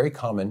is very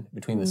common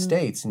between the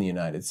states in the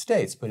United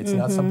States, but it's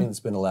not something that's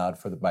been allowed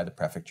by the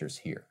prefectures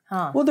here.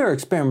 Well, they're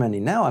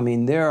experimenting now. I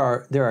mean, there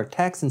are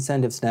tax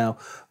incentives now.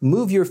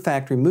 Move your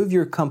factory, move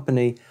your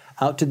company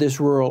out to this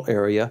rural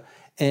area,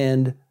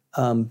 and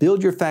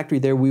build your factory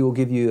there. We will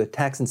give you a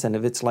tax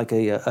incentive. It's like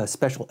a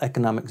special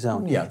economic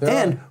zone. Yeah,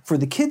 and for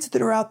the kids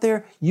that are out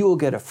there, you will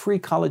get a free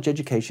college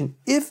education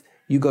if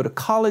you go to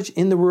college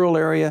in the rural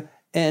area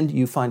and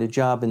you find a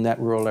job in that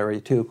rural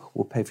area too.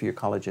 We'll pay for your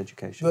college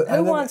education.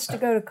 Who wants to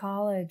go to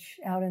college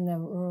out in the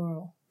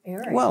rural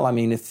area? Well, I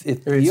mean, if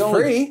it's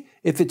free,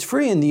 if it's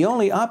free, and the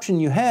only option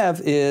you have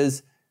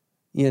is,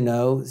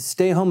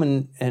 stay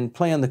home and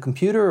play on the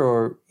computer,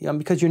 or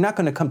because you're not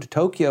going to come to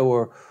Tokyo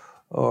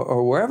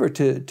or wherever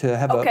to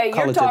have a college education. Okay,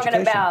 you're talking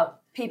about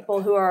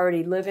people who are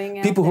already living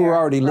out people there? who are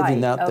already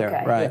living right. out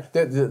there, right?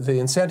 Yeah, the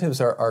incentives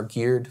are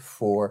geared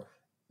for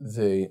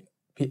the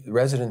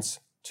residents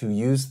to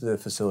use the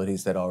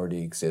facilities that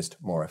already exist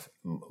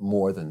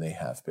more than they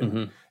have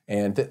been.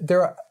 And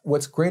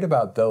what's great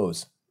about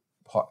those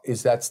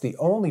is that's the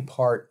only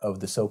part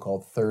of the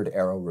so-called third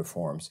arrow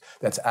reforms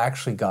that's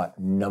actually got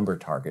number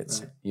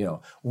targets. Right.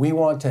 We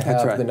want to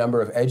have the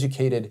number of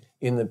educated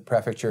in the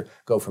prefecture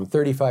go from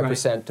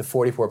 35% to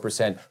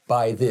 44%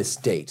 by this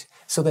date,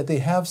 so that they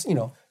have,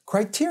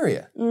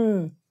 criteria.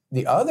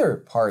 The other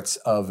parts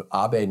of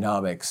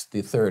Abenomics,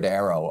 the third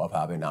arrow of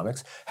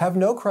Abenomics, have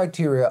no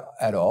criteria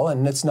at all,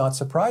 and it's not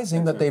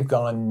surprising that they've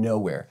gone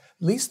nowhere.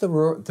 At least the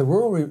rural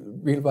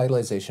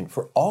revitalization,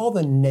 for all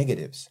the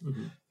negatives,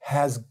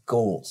 has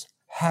goals,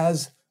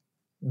 has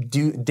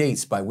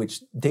dates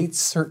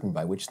certain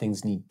by which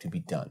things need to be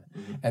done.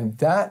 And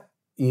that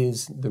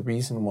is the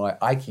reason why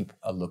I keep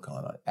a look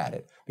at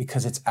it,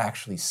 because it's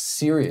actually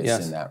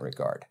serious in that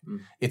regard.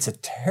 It's a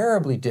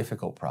terribly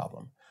difficult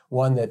problem,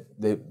 one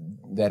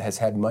that has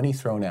had money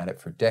thrown at it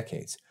for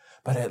decades,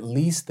 but at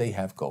least they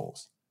have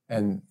goals.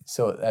 And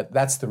so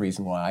that's the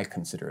reason why I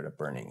consider it a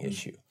burning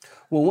issue.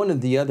 Well, one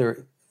of the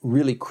other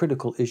really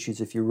critical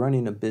issues if you're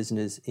running a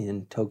business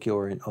in Tokyo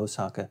or in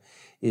Osaka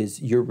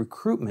is your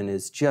recruitment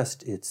is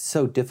it's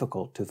so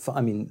difficult to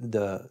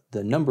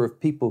the number of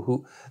people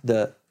who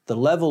the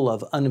level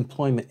of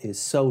unemployment is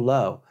so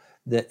low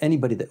that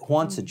anybody that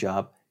wants a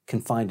job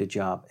can find a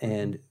job.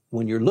 And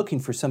when you're looking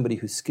for somebody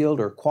who's skilled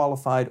or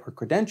qualified or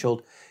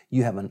credentialed,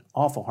 you have an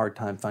awful hard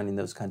time finding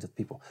those kinds of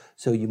people.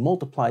 So you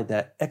multiply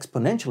that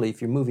exponentially. If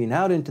you're moving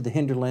out into the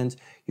hinterlands,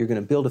 you're going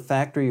to build a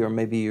factory, or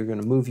maybe you're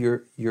going to move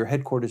your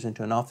headquarters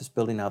into an office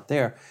building out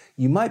there.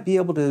 You might be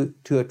able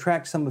to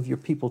attract some of your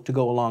people to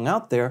go along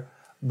out there,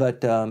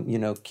 but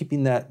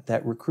keeping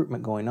that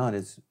recruitment going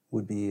on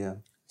would be.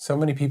 So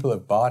many people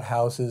have bought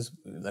houses,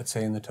 let's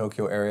say in the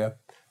Tokyo area,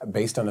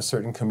 based on a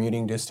certain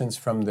commuting distance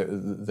from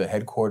the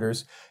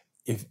headquarters.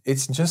 If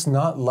it's just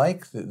not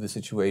like the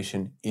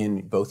situation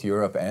in both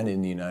Europe and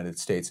in the United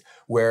States,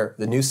 where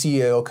the new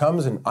CEO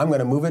comes and I'm going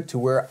to move it to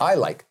where I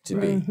like to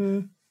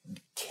be.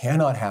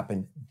 Cannot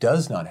happen,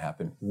 does not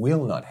happen,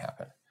 will not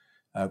happen.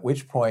 At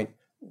which point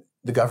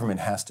the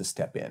government has to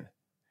step in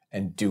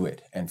and do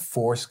it and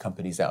force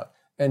companies out.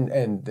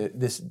 And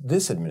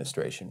this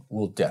administration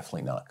will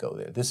definitely not go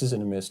there. This is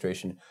an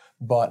administration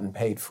bought and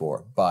paid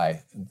for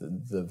by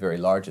the very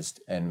largest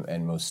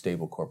and most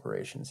stable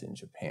corporations in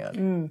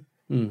Japan.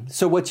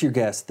 So what's your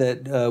guess?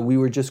 That we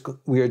are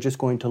just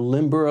going to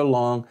limber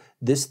along.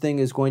 This thing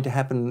is going to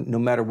happen no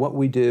matter what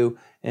we do.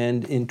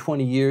 And in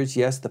 20 years,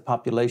 yes, the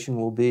population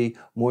will be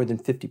more than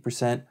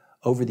 50%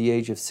 over the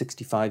age of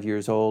 65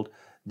 years old.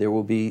 There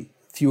will be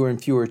fewer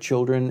and fewer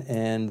children,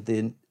 and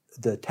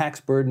the tax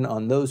burden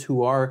on those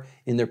who are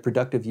in their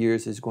productive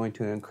years is going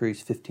to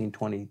increase 15,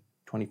 20,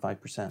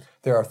 25%.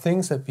 There are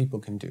things that people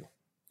can do.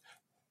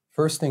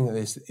 First thing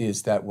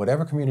is that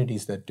whatever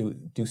communities that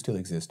do still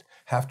exist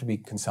have to be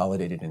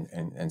consolidated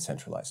and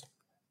centralized.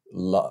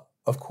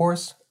 Of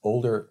course,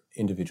 older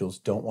individuals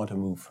don't want to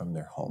move from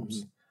their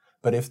homes.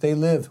 But if they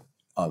live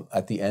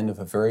at the end of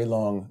a very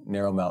long,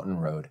 narrow mountain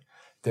road,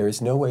 there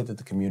is no way that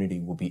the community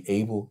will be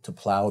able to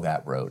plow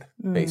that road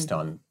based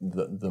on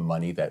the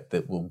money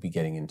that we'll be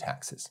getting in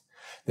taxes.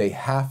 They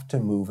have to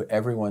move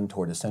everyone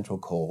toward a central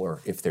goal,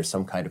 or if there's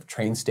some kind of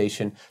train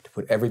station, to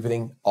put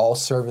everything, all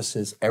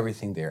services,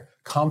 everything there.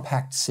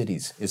 Compact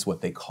cities is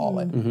what they call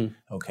it,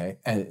 okay?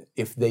 And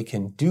if they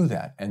can do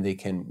that, and they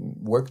can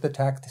work the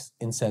tax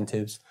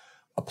incentives,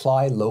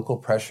 apply local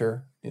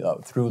pressure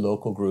through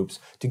local groups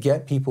to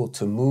get people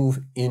to move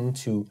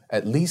into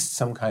at least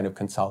some kind of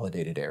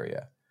consolidated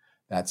area,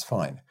 that's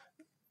fine.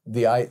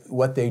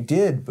 What they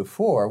did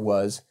before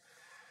was,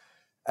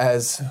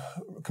 as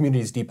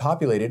communities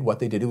depopulated, what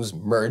they did was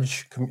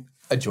merge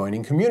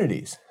adjoining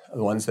communities.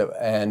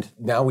 And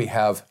now we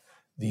have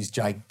these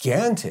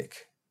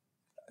gigantic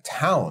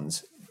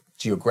towns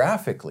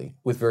geographically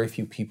with very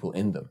few people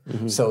in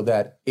them, so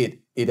that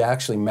it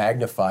actually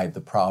magnified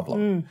the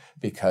problem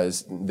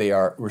because they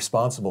are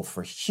responsible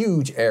for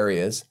huge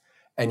areas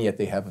and yet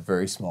they have a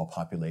very small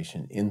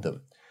population in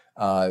them.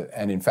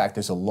 And in fact,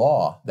 there's a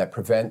law that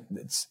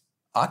prevents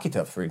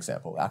Akita, for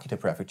example, Akita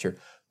Prefecture,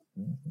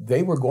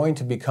 they were going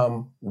to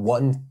become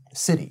one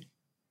city.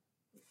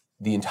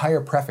 The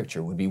entire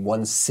prefecture would be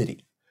one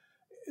city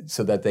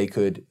so that they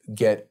could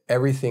get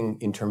everything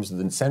in terms of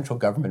the central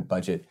government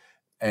budget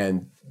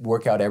and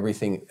work out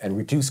everything and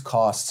reduce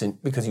costs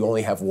because you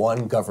only have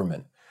one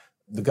government.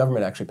 The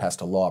government actually passed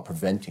a law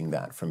preventing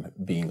that from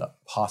being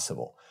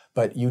possible.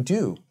 But you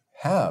do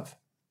have,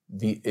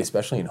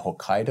 especially in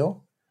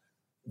Hokkaido,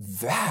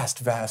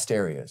 vast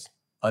areas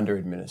under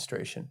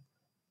administration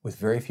with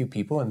very few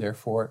people and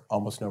therefore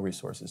almost no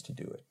resources to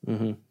do it.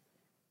 Mm-hmm.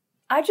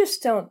 I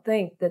just don't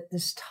think that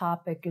this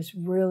topic is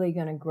really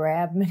going to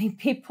grab many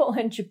people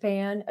in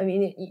Japan. I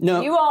mean,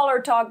 you all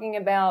are talking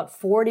about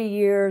 40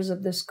 years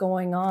of this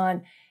going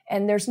on,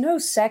 and there's no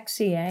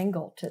sexy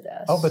angle to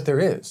this. Oh, but there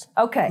is.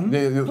 Okay,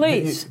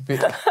 please.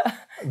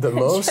 The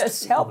most,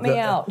 just help me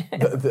out.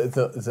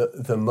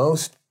 The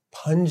most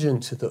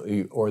pungent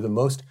or the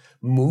most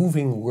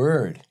moving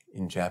word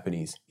in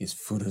Japanese is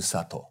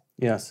furusato.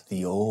 Yes.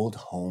 The old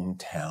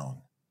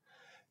hometown.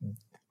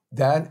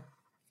 That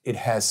it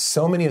has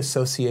so many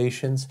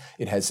associations.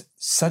 It has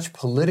such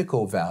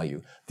political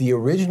value. The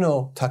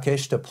original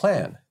Takeshita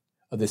plan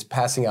of this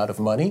passing out of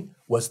money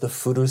was the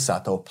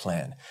Furusato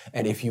plan.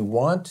 And if you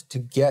want to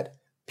get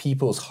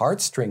people's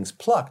heartstrings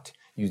plucked,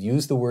 you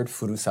use the word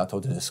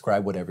Furusato to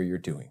describe whatever you're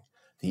doing.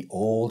 The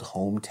old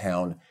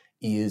hometown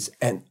is,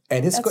 and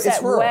it's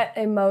that rural. Wet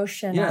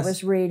emotion I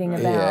was reading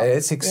about. Yeah,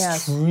 it's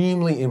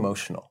extremely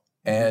emotional.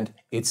 And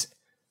it's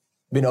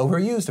been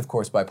overused, of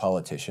course, by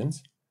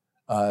politicians.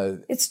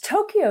 It's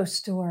Tokyo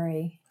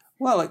Story.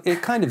 Well,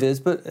 it kind of is,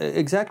 but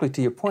exactly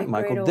to your point,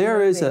 Michael,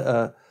 there is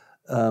a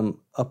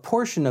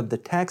portion of the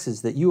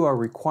taxes that you are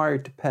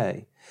required to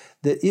pay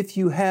that if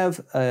you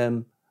have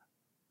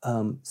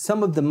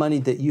some of the money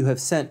that you have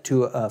sent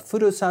to a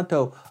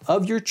furusato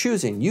of your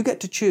choosing, you get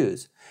to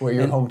choose. Where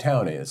your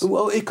hometown is.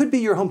 Well, it could be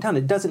your hometown.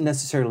 It doesn't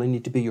necessarily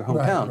need to be your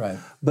hometown. Right.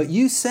 But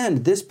you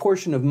send this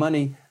portion of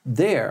money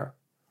there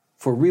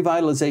for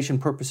revitalization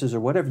purposes or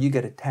whatever, you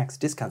get a tax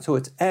discount. So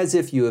it's as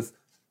if you have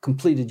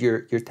completed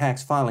your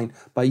tax filing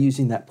by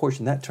using that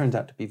portion. That turns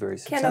out to be very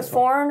successful. Can a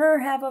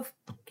foreigner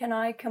can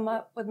I come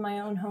up with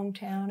my own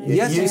hometown?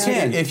 Yes, you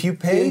can. If you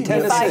pay,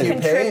 if I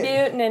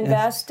contribute and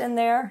invest in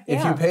there.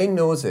 If you pay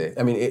NOZE,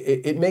 I mean,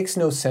 it makes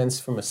no sense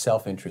from a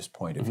self-interest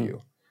point of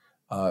view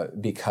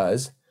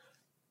because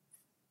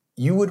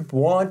you would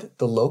want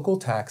the local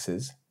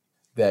taxes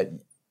that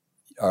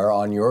are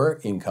on your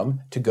income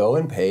to go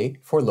and pay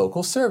for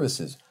local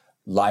services.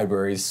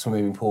 Libraries,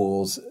 swimming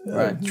pools,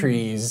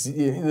 trees,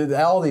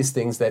 all these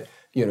things that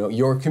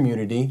your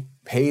community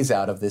pays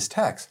out of this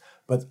tax.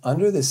 But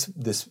under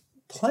this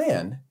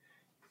plan,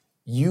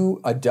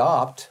 you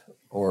adopt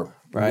or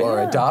you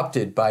are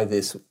adopted by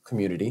this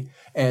community,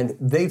 and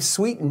they've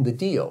sweetened the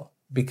deal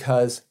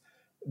because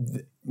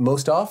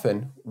most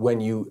often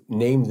when you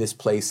name this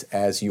place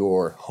as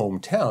your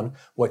hometown,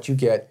 what you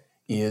get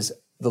is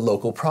the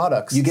local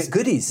products. You get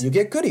goodies. You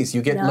get goodies.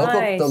 You get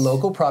the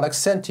local products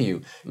sent to you.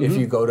 Mm-hmm. If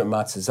you go to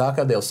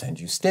Matsuzaka, they'll send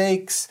you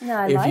steaks.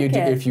 Yeah,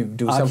 if you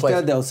do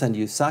someplace, they'll send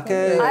you sake.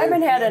 I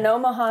haven't had an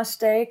Omaha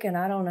steak, and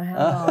I don't know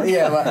how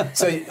long.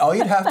 So all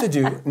you'd have to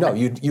do,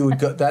 you would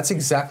go. That's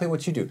exactly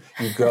what you do.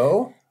 You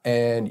go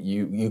and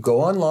you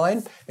go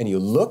online and you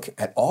look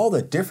at all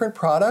the different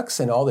products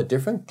and all the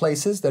different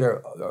places that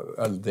are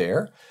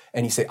there,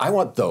 and you say, I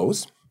want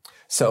those.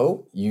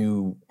 So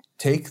you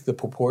take the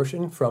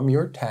proportion from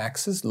your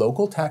taxes,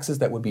 local taxes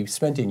that would be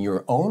spent in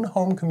your own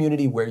home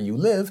community where you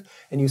live,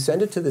 and you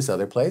send it to this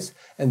other place,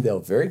 and they'll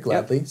very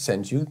gladly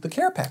send you the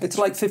care package. It's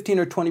like 15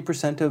 or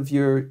 20% of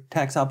your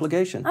tax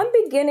obligation. I'm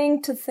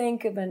beginning to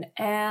think of an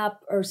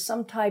app or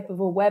some type of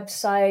a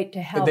website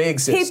to help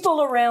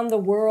people around the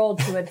world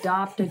to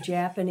adopt a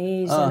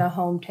Japanese in a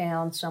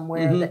hometown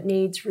somewhere that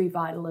needs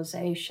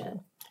revitalization.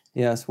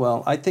 Yes,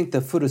 well, I think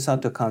the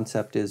Furusato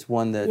concept is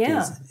one that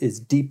is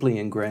deeply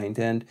ingrained.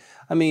 And,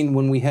 I mean,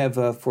 when we have,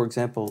 for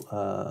example,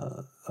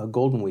 a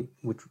Golden Week,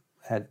 which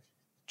had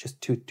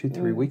just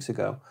 3 weeks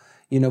ago,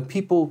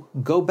 people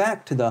go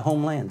back to the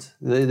homelands.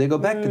 They go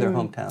back to their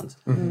hometowns.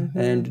 Mm-hmm.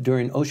 And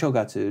during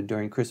Oshogatsu,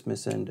 during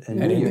Christmas and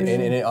New Year's.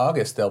 And in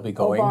August, they'll be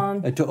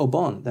going to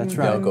Obon. That's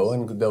right.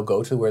 They'll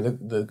go to where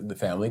the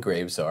family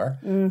graves are.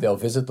 Mm. They'll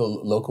visit the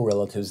local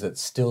relatives that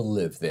still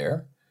live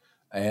there.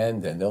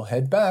 And then they'll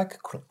head back,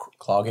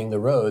 clogging the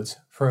roads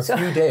for a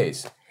few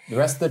days. The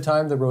rest of the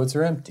time, the roads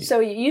are empty.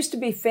 So it used to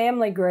be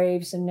family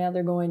graves, and now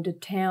they're going to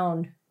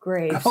town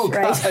graves,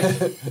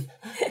 right?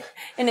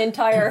 An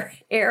entire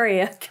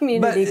area,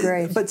 community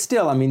graves. But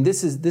still, I mean,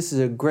 this is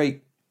a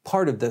great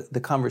part of the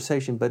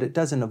conversation, but it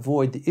doesn't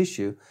avoid the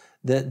issue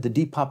that the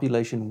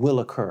depopulation will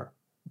occur.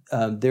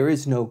 There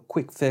is no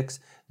quick fix.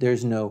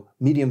 There's no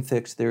medium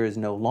fix. There is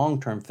no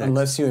long-term fix.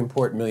 Unless you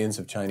import millions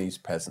of Chinese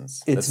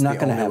peasants. It's not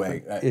going to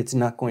happen. It's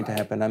not going to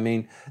happen. I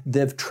mean,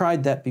 they've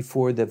tried that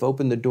before. They've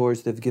opened the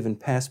doors. They've given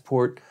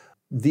passport,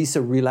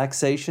 visa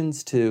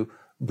relaxations to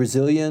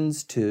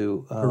Brazilians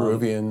to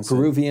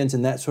Peruvians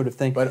and that sort of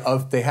thing.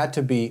 But they had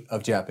to be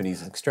of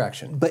Japanese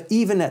extraction. But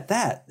even at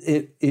that,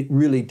 it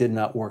really did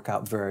not work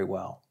out very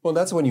well. Well,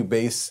 that's when you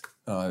base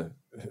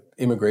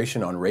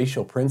immigration on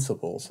racial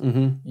principles.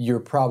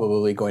 You're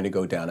probably going to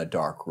go down a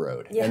dark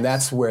road. Yes. And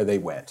that's where they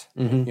went.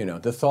 You know,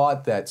 the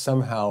thought that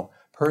somehow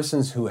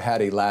persons who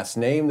had a last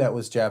name that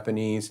was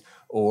Japanese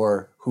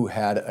or who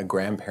had a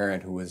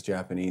grandparent who was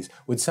Japanese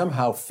would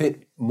somehow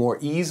fit more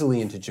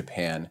easily into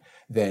Japan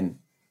than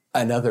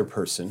another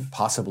person,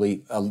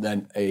 possibly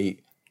a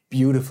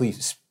beautifully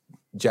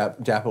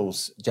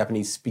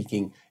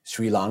Japanese-speaking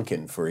Sri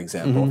Lankan, for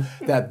example,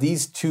 that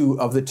these two,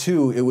 of the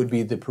two, it would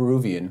be the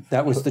Peruvian.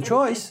 That was the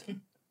choice.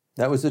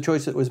 That was the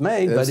choice that was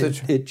made, but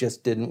it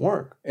just didn't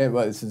work.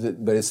 But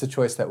it's the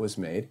choice that was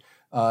made.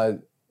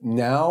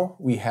 Now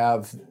we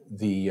have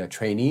the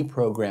trainee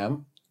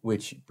program,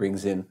 which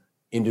brings in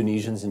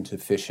Indonesians into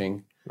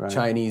fishing,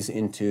 Chinese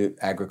into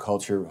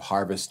agriculture,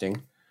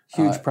 harvesting.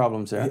 Huge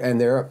problems there.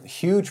 And there are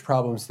huge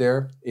problems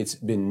there. It's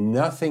been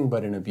nothing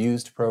but an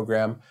abused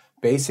program.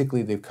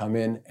 Basically, they've come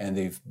in and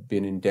they've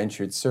been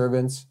indentured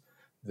servants.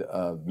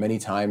 Many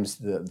times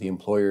the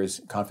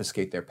employers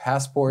confiscate their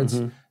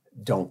passports,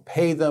 don't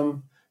pay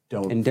them,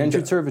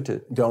 indentured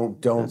servitude.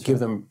 Don't give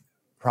them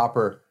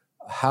proper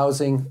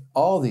housing,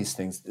 all these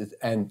things.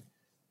 And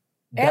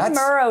Ed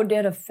Murrow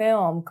did a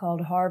film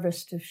called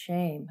Harvest of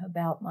Shame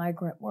about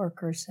migrant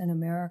workers in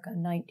America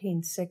in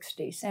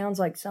 1960. Sounds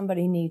like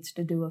somebody needs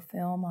to do a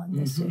film on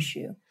this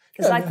issue.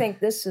 Because I think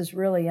this is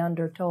really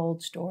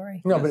undertold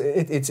story. No, but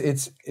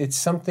it's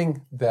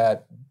something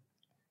that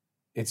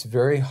it's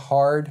very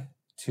hard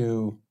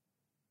to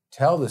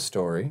tell the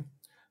story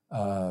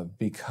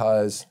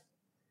because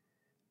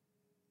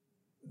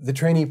the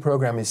trainee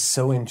program is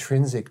so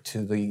intrinsic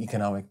to the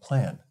economic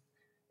plan.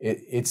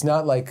 It's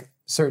not like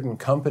certain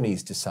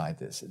companies decide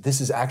this.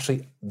 This is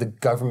actually the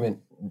government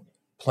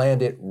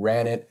planned it,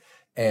 ran it,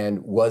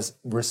 and was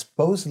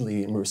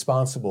supposedly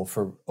responsible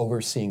for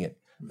overseeing it.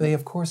 They,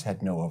 of course,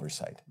 had no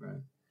oversight. Right.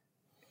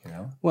 You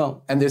know.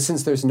 Well, and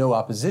since there's no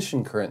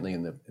opposition currently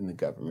in the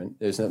government,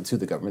 there's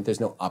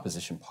no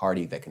opposition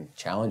party that can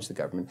challenge the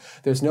government.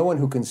 There's no one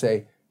who can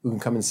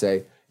come and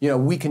say, you know,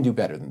 we can do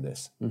better than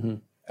this.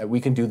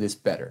 We can do this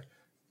better.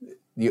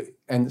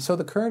 And so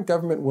the current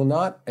government will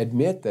not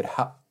admit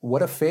that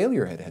what a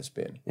failure it has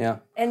been. Yeah.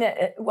 And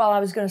I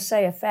was going to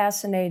say a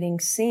fascinating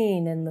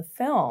scene in the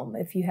film,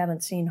 if you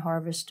haven't seen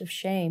Harvest of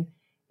Shame,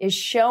 is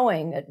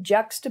showing a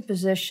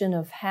juxtaposition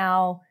of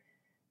how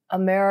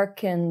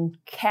American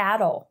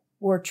cattle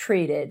were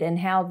treated and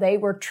how they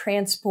were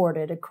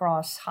transported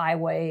across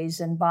highways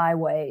and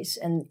byways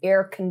and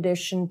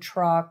air-conditioned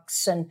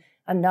trucks and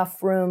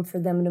enough room for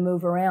them to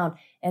move around.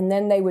 And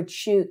then they would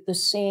shoot the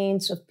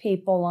scenes of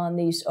people on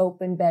these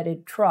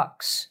open-bedded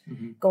trucks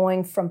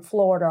going from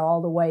Florida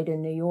all the way to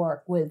New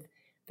York with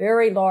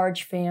very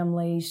large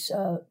families,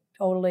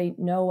 totally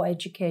no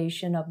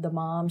education of the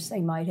moms. They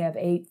might have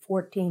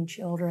 14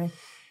 children,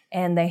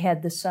 and they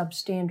had the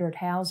substandard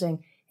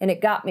housing. And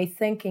it got me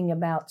thinking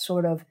about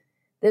sort of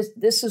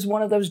this is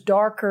one of those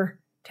darker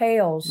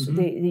tales,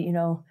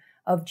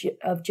 of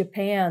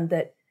Japan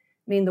that,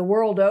 I mean, the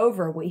world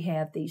over we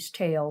have these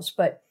tales,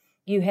 but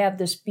you have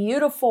this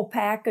beautiful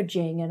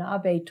packaging, and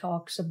Abe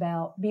talks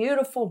about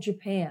beautiful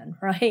Japan,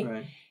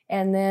 right?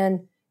 And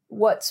then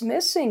what's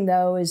missing,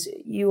 though, is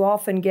you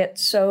often get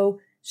so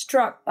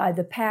struck by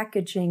the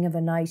packaging of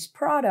a nice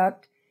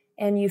product,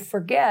 and you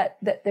forget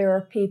that there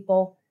are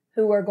people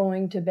who are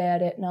going to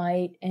bed at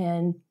night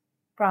and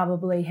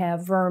probably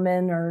have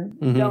vermin or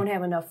don't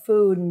have enough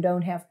food and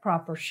don't have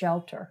proper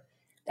shelter.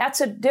 That's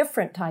a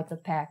different type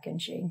of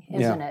packaging,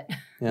 isn't it?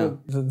 Yeah.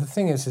 Well, the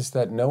thing is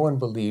that no one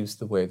believes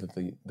the way that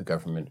the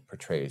government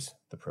portrays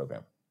the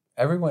program.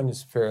 Everyone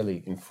is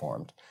fairly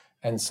informed.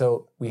 And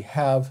so we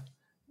have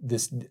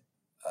the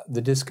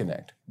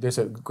disconnect. There's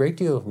a great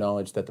deal of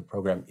knowledge that the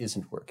program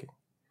isn't working.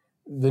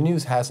 The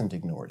news hasn't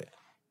ignored it.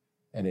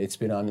 And it's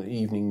been on the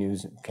evening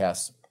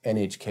newscasts,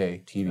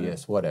 NHK,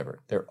 TBS, whatever.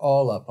 They're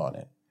all up on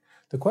it.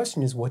 The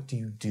question is, what do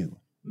you do?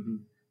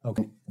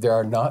 Okay. There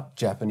are not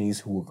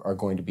Japanese who are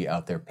going to be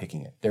out there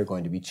picking it. They're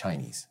going to be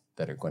Chinese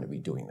that are going to be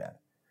doing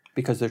that.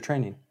 Because they're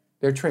training.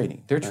 They're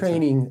training. They're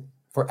training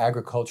for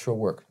agricultural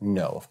work.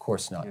 No, of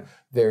course not. Yeah.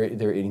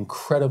 They're an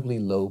incredibly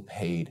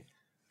low-paid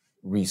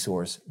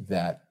resource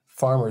that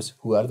farmers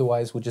who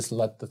otherwise would just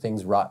let the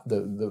things rot,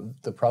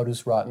 the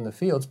produce rot in the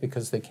fields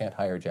because they can't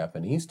hire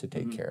Japanese to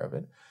take care of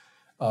it.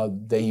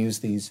 They use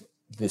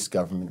this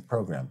government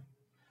program.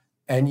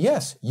 And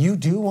yes, you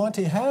do want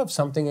to have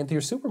something into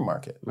your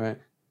supermarket. Right.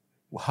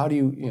 How do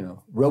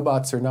you,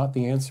 robots are not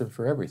the answer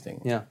for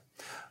everything. Yeah.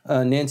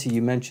 Nancy,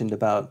 you mentioned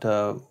about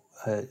a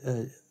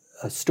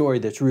story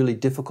that's really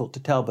difficult to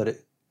tell, but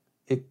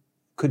it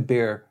could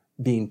bear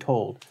being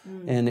told.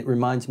 And it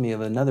reminds me of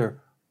another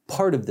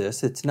part of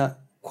this. It's not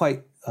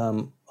quite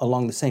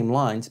along the same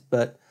lines,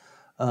 but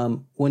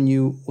when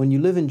you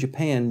live in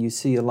Japan, you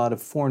see a lot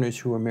of foreigners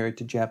who are married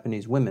to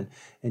Japanese women,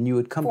 and you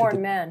would come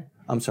foreign men.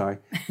 I'm sorry.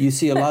 You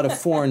see a lot of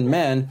foreign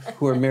men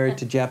who are married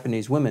to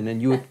Japanese women,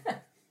 and you would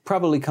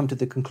probably come to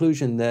the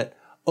conclusion that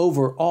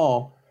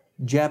overall,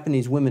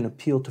 Japanese women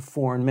appeal to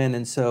foreign men,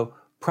 and so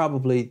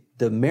probably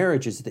the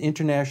marriages, the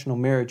international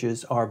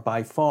marriages, are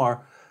by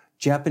far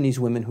Japanese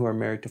women who are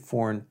married to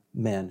foreign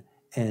men.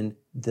 And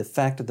the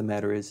fact of the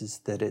matter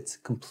is that it's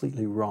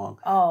completely wrong.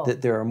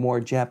 That there are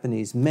more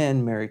Japanese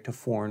men married to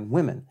foreign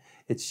women.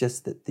 It's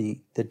just that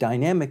the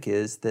dynamic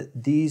is that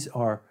these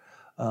are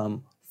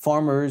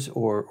farmers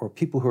or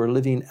people who are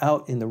living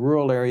out in the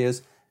rural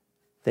areas.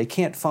 They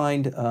can't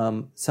find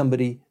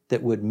somebody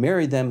that would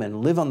marry them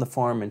and live on the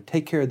farm and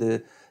take care of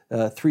the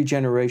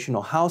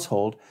three-generational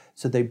household,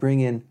 so they bring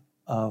in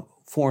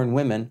foreign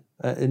women,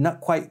 not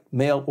quite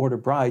mail-order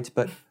brides,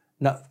 but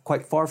not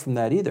quite far from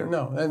that either.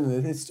 No,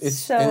 and it's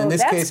So and in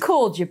this that's case,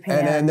 cool,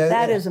 Japan. and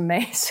that is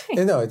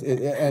amazing. No,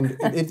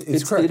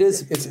 it's correct. It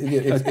is.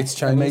 It's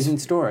Chinese, amazing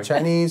story.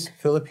 Chinese,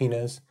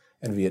 Filipinos,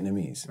 and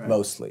Vietnamese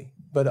mostly,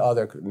 but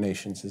other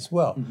nations as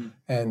well.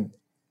 And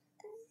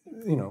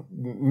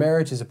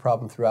marriage is a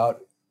problem throughout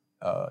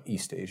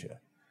East Asia.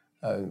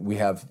 We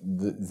have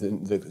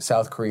the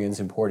South Koreans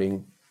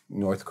importing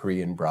North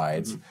Korean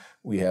brides.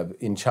 We have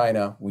in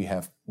China, we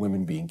have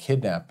women being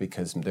kidnapped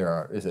because there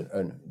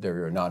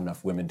are not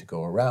enough women to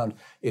go around.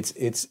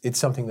 It's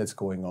something that's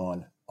going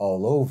on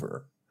all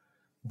over.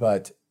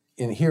 But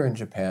here in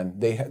Japan,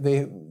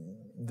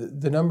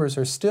 the numbers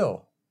are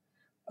still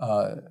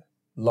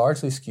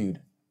largely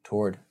skewed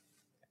toward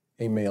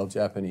a male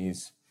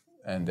Japanese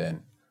and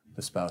then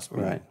the spouse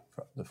being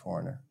the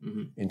foreigner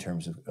in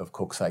terms of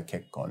kokusai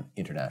kekkon,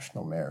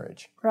 international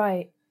marriage.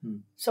 Right.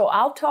 So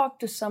I'll talk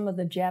to some of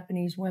the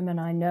Japanese women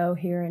I know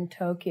here in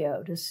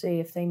Tokyo to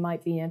see if they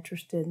might be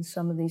interested in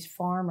some of these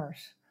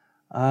farmers.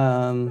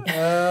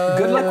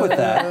 Good luck with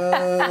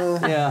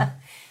that. Yeah.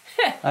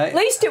 At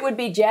least it would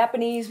be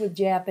Japanese with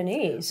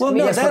Japanese. Well,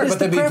 no, that is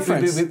the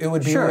preference. It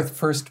would be Sure. with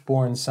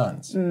firstborn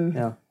sons.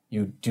 Yeah.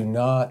 You do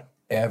not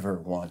ever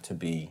want to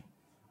be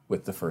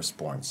with the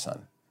firstborn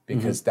son,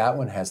 because that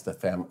one has the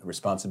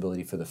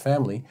responsibility for the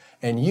family,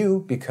 and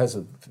you, because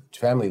of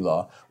family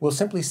law, will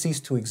simply cease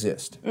to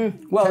exist.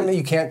 Well,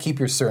 you can't keep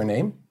your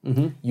surname.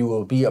 You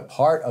will be a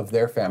part of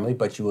their family,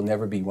 but you will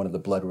never be one of the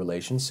blood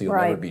relations, so you'll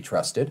never be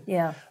trusted.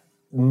 Yeah.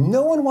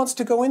 No one wants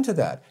to go into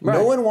that. Right.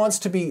 No one wants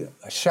to be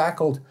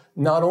shackled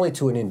not only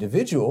to an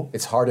individual,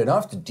 it's hard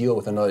enough to deal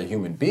with another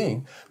human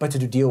being, but to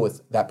deal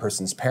with that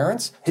person's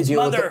parents, to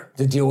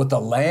deal with the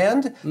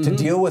land, to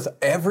deal with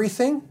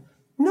everything.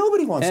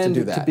 Nobody wants to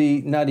do that. And to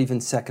be not even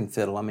second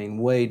fiddle, I mean,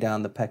 way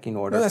down the pecking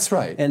order. No, that's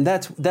right. And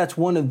that's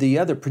one of the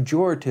other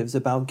pejoratives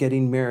about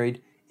getting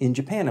married in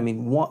Japan. I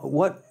mean,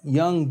 what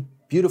young,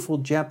 beautiful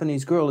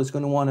Japanese girl is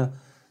going to want to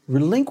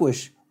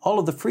relinquish all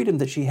of the freedom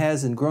that she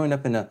has in growing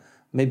up in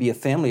maybe a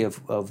family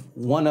of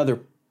one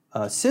other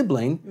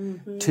sibling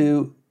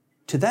to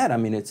that? I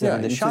mean, it's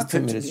the shock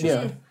treatment is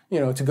just...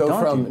 to go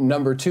daunting. from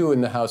number 2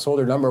 in the household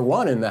or number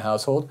 1 in the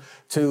household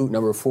to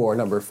number 4,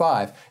 number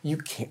 5, you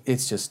can't.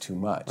 It's just too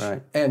much.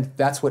 Right. And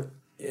that's what.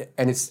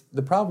 And it's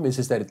the problem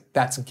is that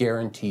that's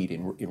guaranteed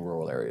in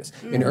rural areas.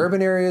 In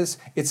urban areas,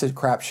 it's a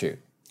crapshoot.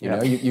 You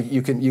know,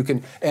 you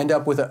can end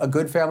up with a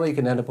good family. You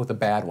can end up with a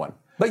bad one.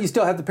 But you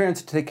still have the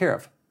parents to take care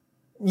of.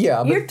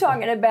 Yeah, You're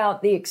talking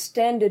about the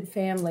extended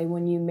family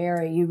when you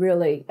marry. You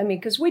really, I mean,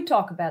 because we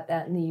talk about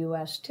that in the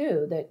U.S.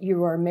 too, that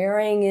you are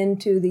marrying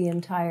into the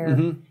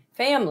entire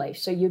family.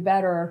 So you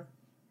better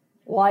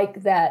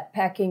like that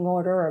pecking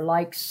order or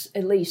like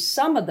at least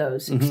some of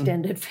those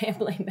extended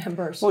family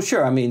members. Well,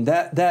 sure. I mean,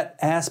 that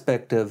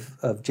aspect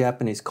of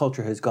Japanese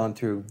culture has gone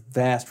through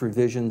vast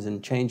revisions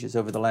and changes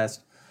over the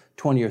last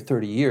 20 or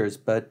 30 years.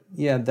 But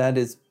yeah, that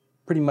is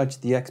pretty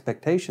much the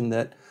expectation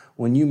that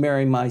when you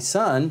marry my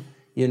son,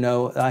 you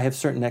know, I have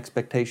certain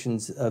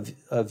expectations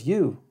of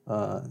you,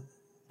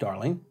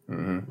 darling.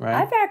 Right?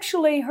 I've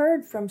actually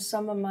heard from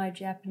some of my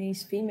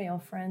Japanese female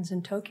friends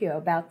in Tokyo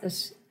about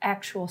this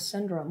actual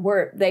syndrome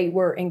where they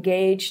were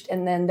engaged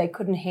and then they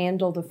couldn't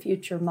handle the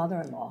future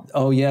mother-in-law.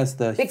 Oh, yes.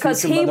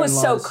 Because he was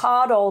so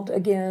coddled,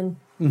 again,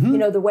 you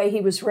know, the way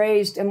he was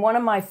raised. And one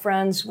of my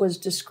friends was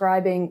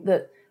describing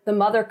the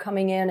mother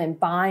coming in and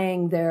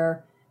buying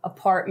their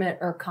apartment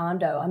or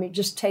condo. I mean,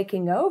 just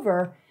taking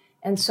over.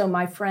 And so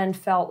my friend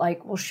felt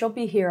like, well, she'll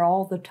be here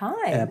all the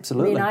time.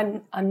 Absolutely. I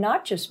mean, I'm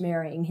not just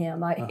marrying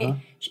him.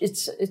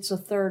 It's a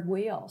third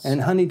wheel. So.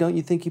 And honey, don't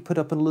you think you put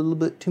up a little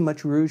bit too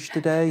much rouge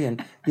today?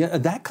 And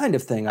that kind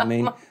of thing. I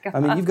mean,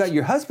 you've got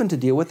your husband to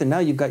deal with, and now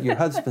you've got your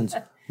husband's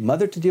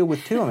mother to deal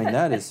with too. I mean,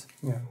 that is.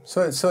 Yeah.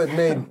 So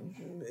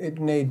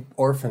it made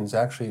orphans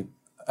actually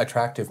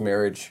attractive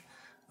marriage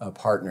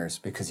partners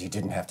because you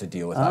didn't have to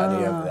deal with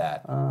any of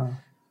that.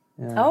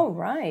 Yeah. Oh,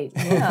 right.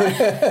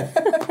 Yeah.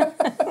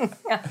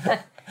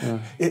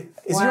 Is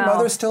your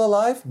mother still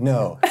alive?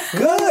 No.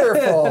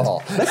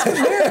 Wonderful.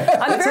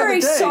 I'm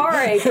very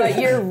sorry, but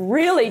you're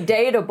really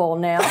dateable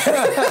now.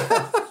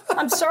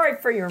 I'm sorry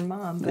for your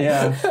mom. But.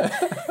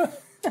 Yeah.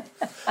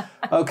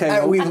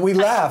 Okay. We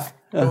laugh,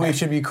 but we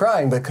should be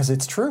crying because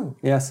it's true.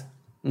 Yes.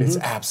 It's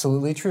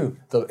absolutely true.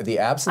 The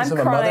absence I'm of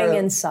a mother. crying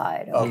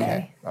inside.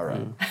 Okay. All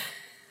right.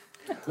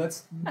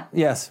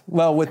 Yes.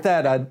 Well, with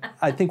that,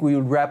 I think we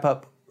would wrap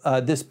up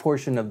this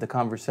portion of the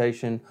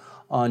conversation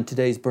on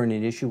today's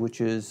burning issue,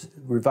 which is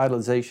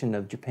revitalization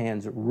of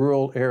Japan's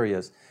rural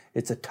areas.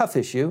 It's a tough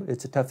issue.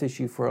 It's a tough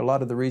issue for a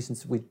lot of the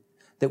reasons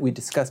that we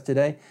discussed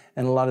today,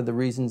 and a lot of the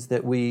reasons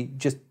that we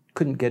just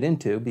couldn't get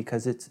into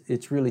because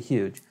it's really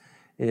huge.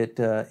 It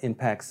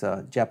impacts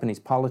Japanese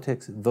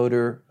politics,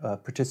 voter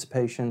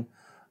participation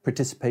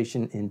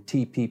in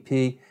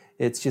TPP.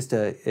 It's just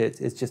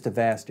a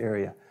vast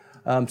area.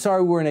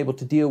 Sorry we weren't able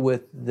to deal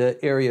with the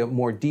area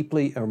more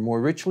deeply or more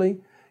richly.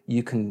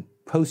 You can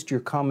post your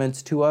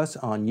comments to us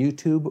on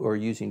YouTube or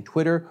using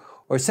Twitter,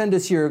 or send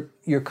us your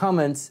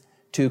comments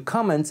to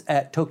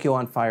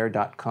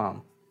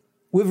comments@tokyoonfire.com.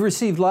 We've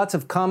received lots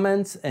of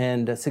comments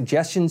and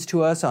suggestions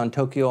to us on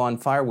Tokyo on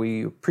Fire.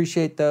 We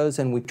appreciate those,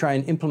 and we try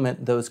and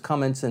implement those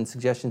comments and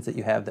suggestions that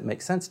you have that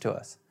make sense to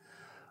us.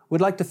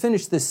 We'd like to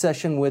finish this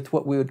session with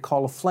what we would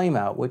call a flame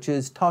out, which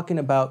is talking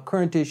about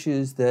current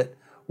issues that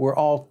we're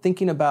all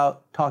thinking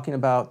about, talking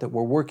about, that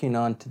we're working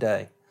on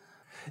today.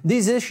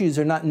 These issues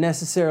are not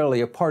necessarily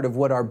a part of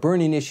what our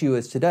burning issue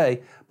is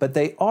today, but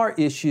they are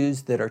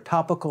issues that are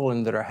topical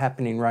and that are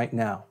happening right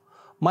now.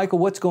 Michael,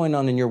 what's going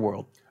on in your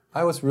world?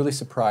 I was really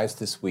surprised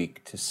this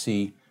week to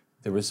see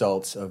the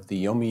results of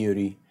the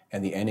Yomiuri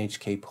and the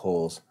NHK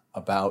polls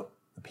about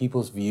the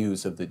people's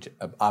views of the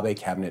Abe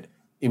cabinet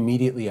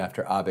immediately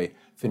after Abe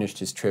finished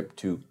his trip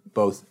to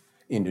both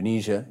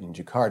Indonesia, in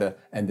Jakarta,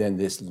 and then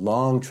this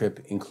long trip,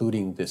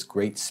 including this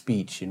great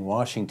speech in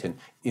Washington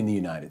in the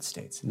United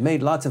States.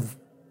 Made lots of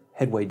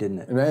headway, didn't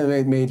it?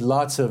 It made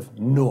lots of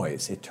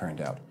noise, it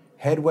turned out.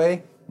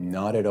 Headway?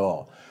 Not at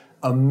all.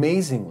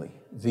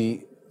 Amazingly,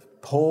 the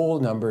poll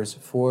numbers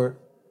for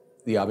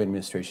the Abe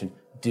administration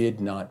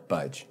did not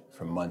budge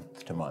from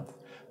month to month.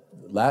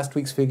 Last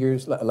month's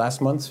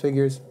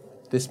figures,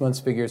 this month's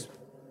figures,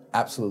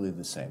 absolutely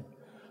the same.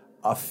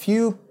 A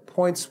few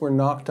points were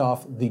knocked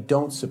off the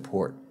don't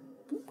support.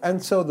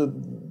 And so the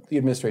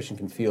administration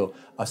can feel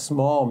a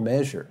small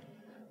measure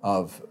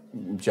of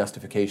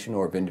justification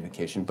or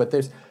vindication. But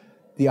there's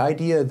the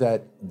idea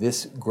that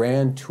this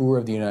grand tour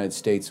of the United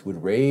States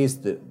would raise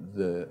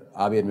the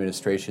Abe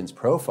administration's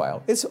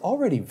profile. It's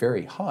already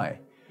very high.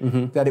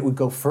 That it would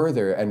go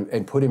further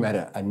and put him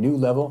at a new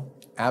level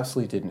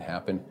absolutely didn't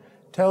happen.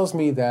 Tells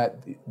me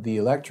that the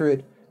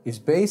electorate is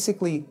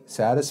basically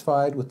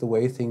satisfied with the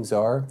way things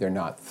are. They're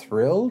not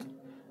thrilled.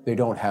 They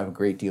don't have a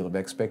great deal of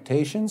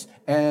expectations.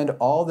 And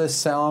all this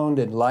sound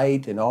and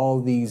light and all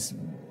these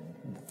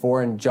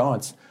foreign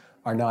jaunts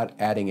are not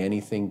adding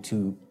anything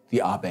to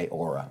the Abe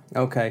aura.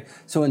 Okay,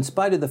 so in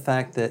spite of the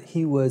fact that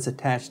he was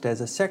attached as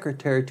a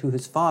secretary to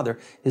his father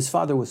was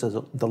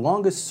the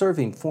longest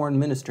serving foreign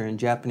minister in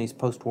Japanese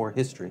post-war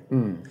history.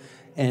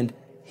 And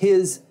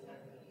his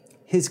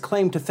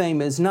claim to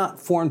fame is not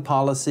foreign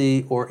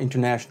policy or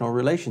international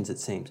relations, it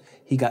seems.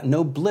 He got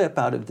no blip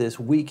out of this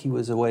week he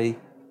was away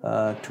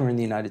touring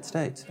the United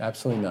States.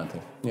 Absolutely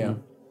nothing, yeah.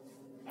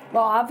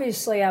 Well,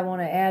 obviously, I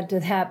want to add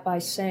to that by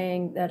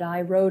saying that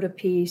I wrote a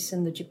piece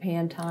in the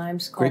Japan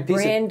Times called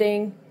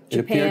Branding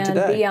Japan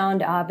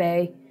Beyond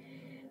Abe.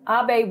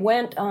 Abe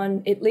went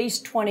on at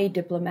least 20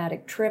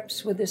 diplomatic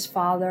trips with his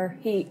father.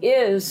 He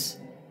is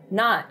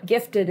not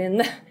gifted in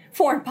the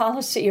foreign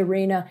policy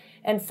arena.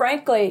 And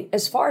frankly,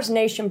 as far as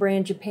nation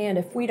brand Japan,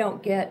 if we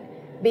don't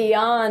get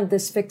beyond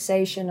this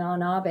fixation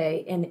on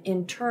Abe and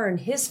in turn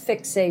his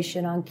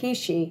fixation on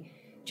Kishi,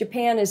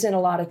 Japan is in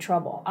a lot of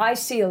trouble. I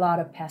see a lot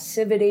of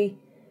passivity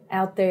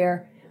out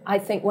there. I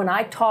think when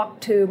I talk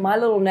to my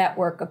little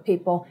network of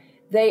people,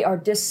 they are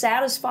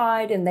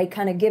dissatisfied and they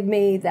kind of give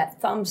me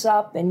that thumbs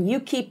up and you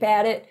keep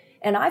at it.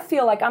 And I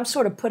feel like I'm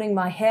sort of putting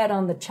my head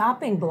on the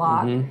chopping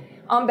block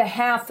on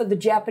behalf of the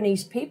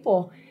Japanese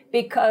people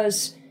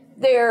because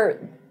I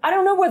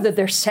don't know whether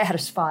they're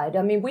satisfied.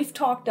 I mean, we've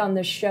talked on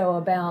this show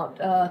about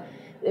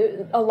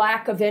a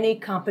lack of any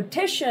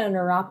competition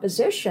or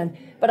opposition,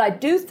 but I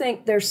do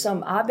think there's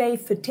some Abe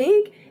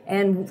fatigue,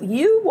 and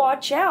you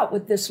watch out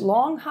with this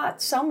long,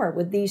 hot summer,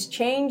 with these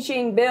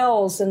changing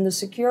bills and the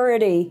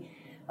security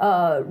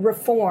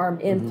reform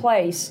in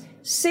place.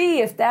 See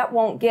if that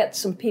won't get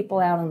some people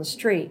out on the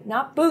street.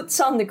 Not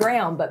boots on the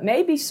ground, but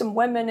maybe some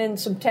women in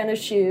some tennis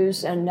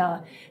shoes and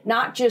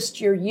not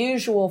just your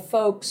usual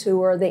folks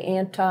who are the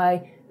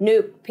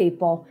anti-nuke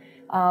people.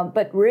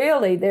 But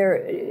really,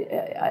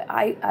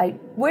 I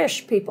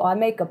wish people, I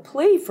make a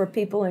plea for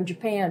people in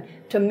Japan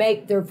to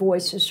make their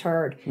voices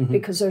heard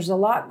because there's a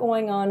lot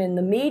going on in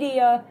the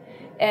media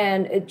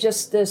and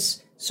just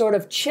this sort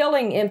of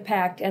chilling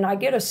impact. And I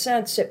get a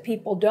sense that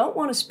people don't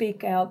want to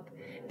speak out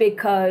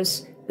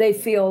because they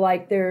feel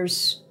like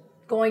there's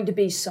going to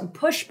be some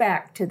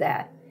pushback to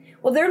that.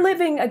 Well, they're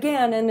living,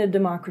 again, in a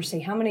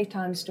democracy. How many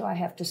times do I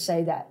have to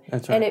say that?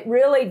 That's right. And it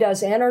really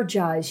does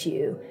energize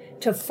you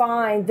to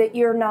find that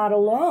you're not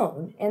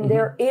alone. And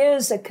there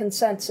is a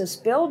consensus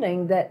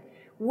building that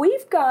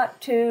we've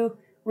got to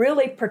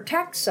really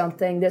protect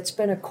something that's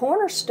been a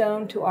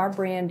cornerstone to our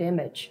brand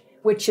image,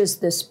 which is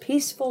this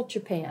peaceful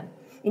Japan.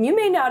 And you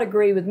may not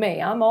agree with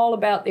me. I'm all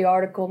about the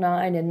Article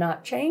 9 and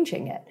not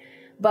changing it.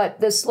 But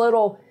this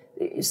little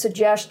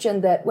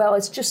suggestion that, well,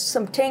 it's just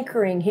some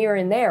tinkering here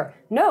and there.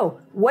 No,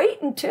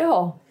 wait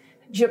until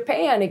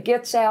Japan, it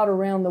gets out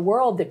around the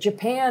world that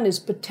Japan is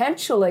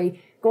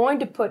potentially going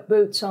to put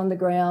boots on the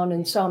ground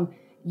in some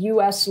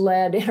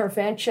U.S.-led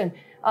intervention.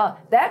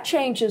 That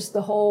changes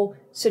the whole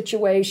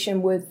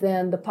situation with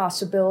then the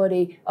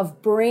possibility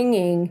of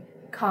bringing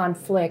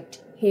conflict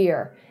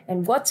here.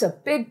 And what's a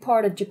big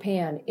part of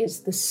Japan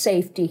is the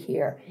safety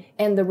here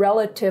and the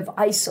relative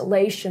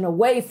isolation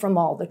away from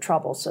all the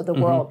troubles of the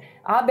world.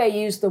 Abe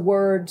used the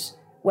words,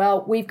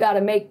 well, we've got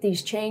to make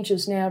these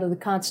changes now to the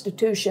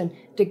Constitution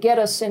to get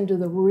us into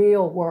the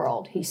real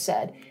world, he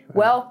said. Right.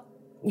 Well,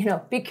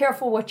 be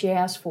careful what you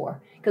ask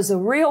for, because the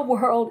real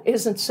world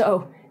isn't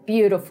so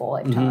beautiful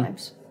at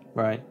times.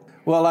 Right.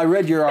 Well, I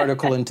read your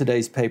article in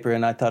today's paper,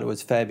 and I thought it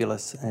was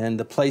fabulous. And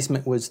the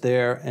placement was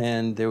there,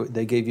 and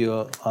they gave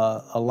you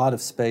a lot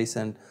of space,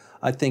 and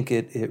I think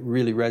it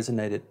really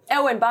resonated.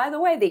 Oh, and by the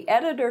way, the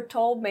editor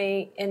told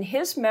me in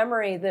his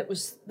memory that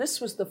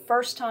this was the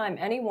first time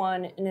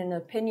anyone in an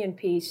opinion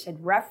piece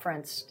had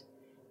referenced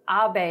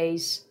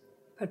Abe's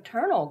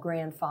paternal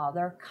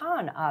grandfather,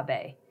 Kan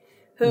Abe,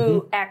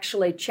 who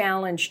actually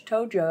challenged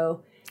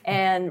Tojo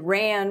and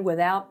ran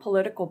without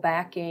political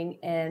backing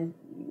and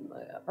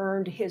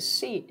earned his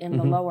seat in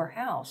the lower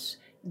house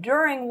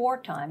during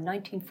wartime,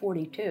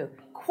 1942.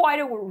 Quite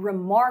a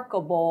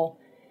remarkable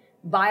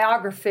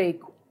biography,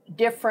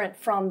 different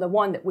from the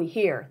one that we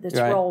hear that's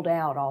rolled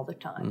out all the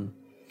time.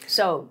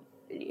 So,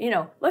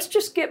 let's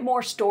just get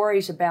more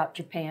stories about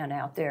Japan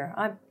out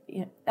there.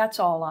 That's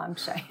all I'm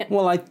saying.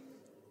 Well,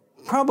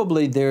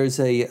 probably there's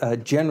a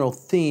general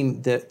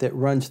theme that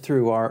runs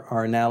through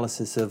our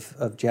analysis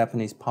of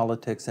Japanese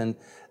politics, and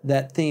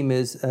that theme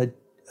is a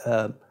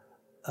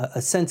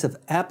sense of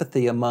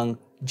apathy among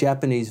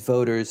Japanese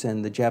voters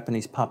and the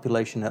Japanese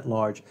population at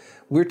large.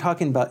 We're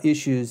talking about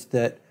issues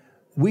that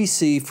we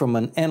see from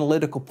an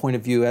analytical point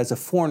of view as a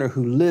foreigner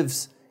who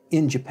lives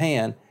in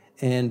Japan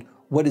and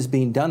what is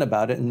being done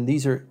about it. And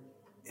these are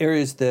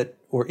areas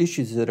or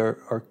issues that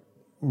are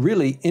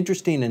really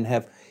interesting and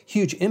have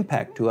huge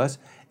impact to us.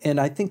 And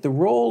I think the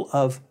role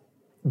of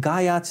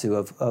Gaiatsu,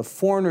 of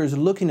foreigners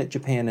looking at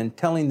Japan and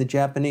telling the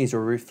Japanese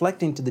or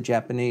reflecting to the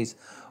Japanese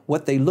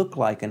what they look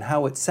like and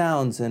how it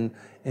sounds and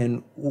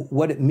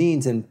what it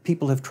means. And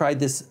people have tried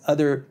this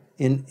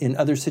in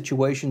other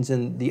situations,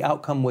 and the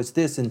outcome was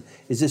this, and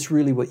is this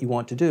really what you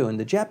want to do? And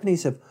the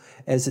Japanese have,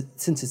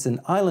 since it's an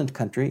island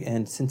country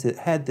and since it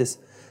had this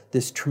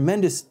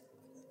tremendous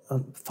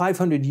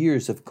 500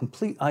 years of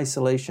complete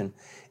isolation,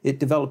 it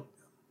developed...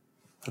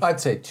 I'd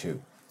say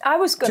two. I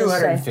was going to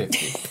say...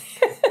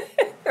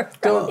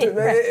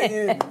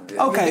 250.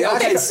 Okay.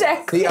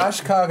 Exactly. The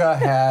Ashikaga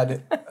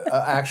had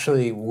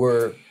actually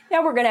were...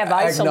 Now we're going to have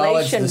isolation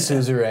acknowledge the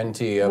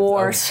suzerainty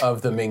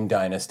of the Ming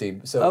Dynasty.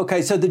 So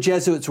the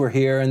Jesuits were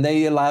here, and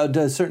they allowed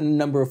a certain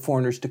number of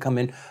foreigners to come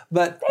in.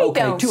 But they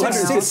don't.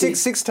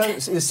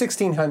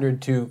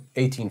 1600 to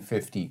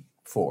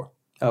 1854.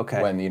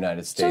 Okay. When the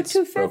United States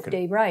so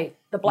 250, right?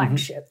 The black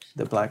ships.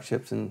 The black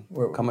ships and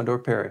Commodore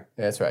Perry.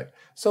 That's right.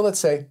 So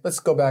let's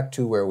go back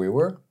to where we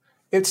were.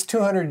 It's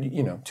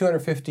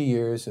 250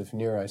 years of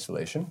near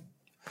isolation.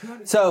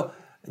 So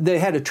they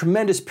had a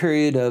tremendous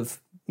period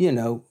of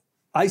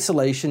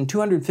isolation,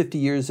 250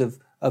 years of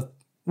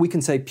we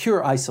can say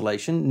pure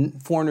isolation.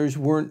 Foreigners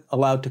weren't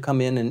allowed to come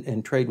in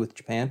and trade with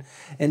Japan.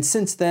 And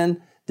since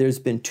then, there's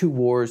been two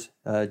wars.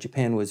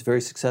 Japan was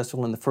very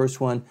successful in the first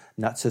one,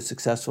 not so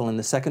successful in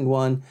the second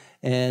one.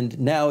 And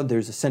now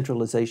there's a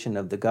centralization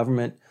of the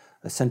government,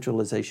 a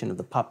centralization of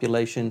the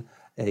population,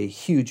 a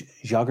huge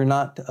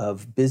juggernaut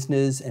of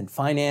business and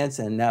finance,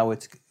 and now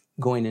it's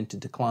going into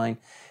decline.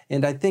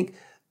 And I think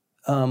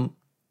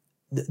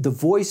the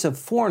voice of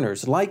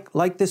foreigners,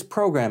 like this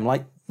program,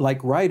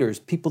 like writers,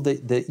 people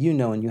that you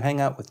know and you hang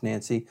out with,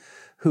 Nancy,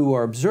 who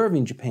are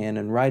observing Japan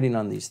and writing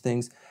on these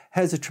things,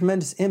 has a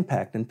tremendous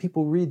impact. And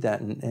people read that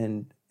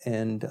and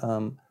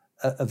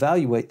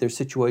evaluate their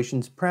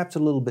situations perhaps a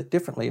little bit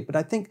differently. But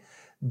I think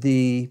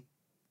the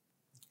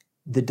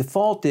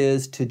default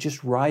is to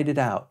just ride it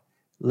out.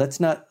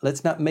 Let's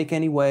not make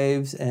any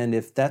waves, and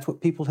if that's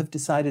what people have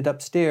decided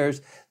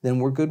upstairs, then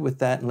we're good with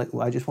that. And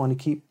I just want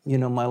to keep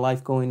my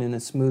life going in a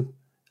smooth way.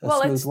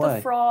 Well, it's the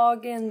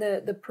frog in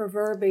the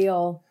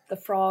proverbial, the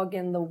frog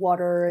in the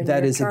water, and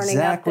that you're is turning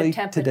exactly up the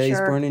temperature. Today's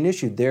burning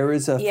issue. There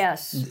is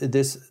yes.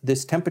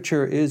 This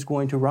temperature is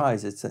going to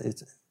rise. It's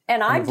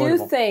and I do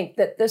think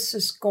that this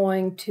is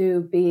going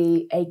to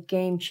be a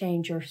game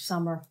changer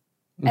summer.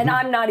 And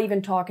I'm not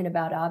even talking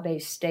about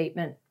Abe's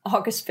statement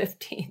August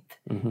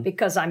 15th,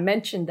 because I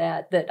mentioned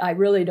that I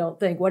really don't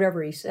think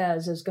whatever he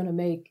says is going to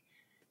make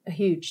a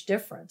huge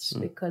difference,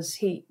 because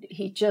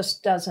he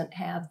just doesn't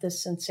have the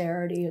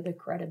sincerity or the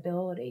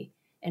credibility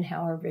in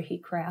however he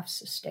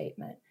crafts a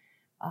statement.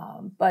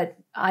 But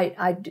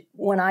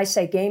when I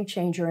say game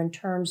changer in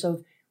terms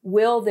of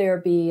will there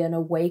be an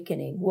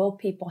awakening, will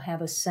people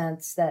have a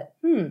sense that,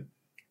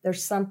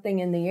 there's something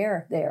in the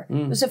air there.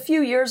 It was a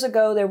few years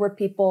ago, there were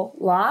a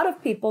lot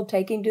of people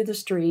taking to the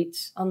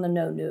streets on the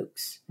no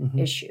nukes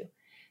issue.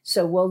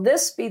 So will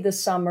this be the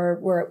summer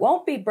where it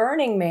won't be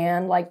Burning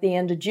Man like the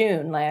end of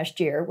June last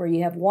year, where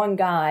you have one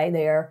guy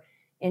there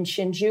in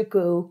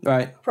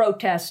Shinjuku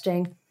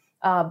protesting,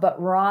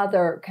 but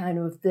rather kind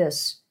of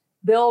this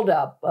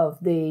buildup of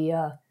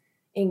the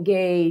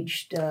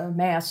engaged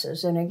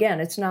masses. And again,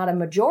 it's not a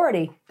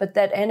majority, but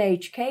that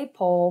NHK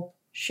poll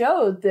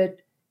showed that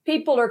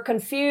people are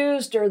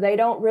confused, or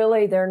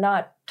they're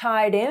not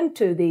tied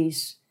into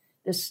this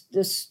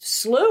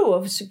slew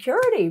of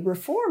security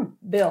reform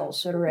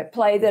bills that are at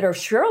play that are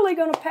surely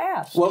going to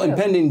pass. Well,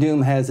 impending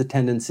doom has a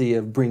tendency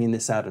of bringing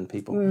this out in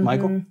people.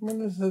 Michael?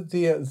 Well,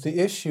 the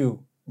issue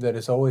that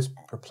has always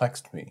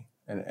perplexed me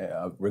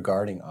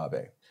regarding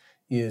Abe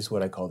is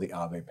what I call the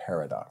Abe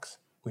paradox,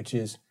 which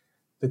is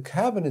the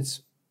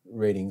cabinet's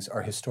ratings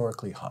are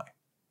historically high.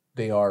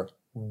 They are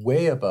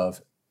way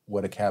above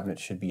what a cabinet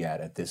should be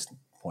at this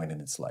point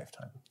in its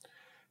lifetime.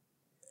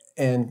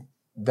 And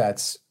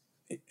that's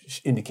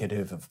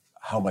indicative of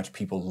how much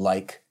people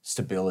like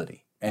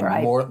stability. And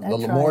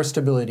the more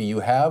stability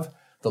you have,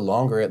 the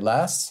longer it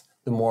lasts,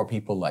 the more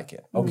people like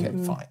it. Okay,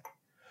 fine.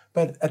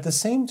 But at the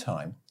same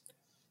time,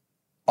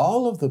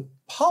 all of the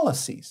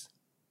policies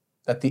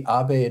that the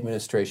Abe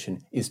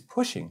administration is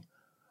pushing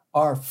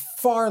are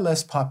far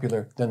less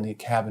popular than the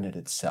cabinet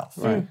itself.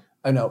 Right.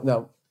 I know.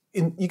 Now,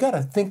 you got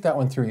to think that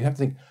one through. You have to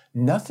think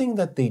nothing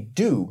that they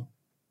do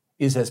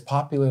is as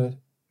popular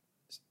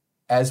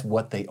as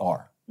what they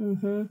are.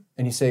 And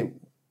you say,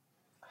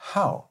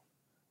 how?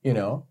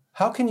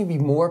 How can you be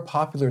more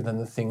popular than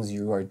the things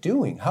you are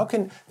doing? How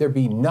can there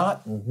be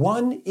not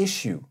one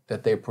issue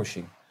that they're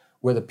pushing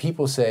where the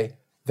people say,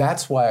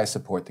 that's why I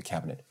support the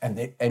cabinet?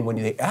 And when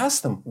they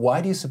ask them,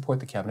 why do you support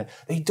the cabinet?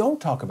 They don't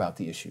talk about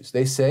the issues.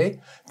 They say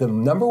the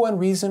number one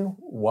reason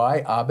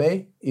why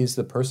Abe is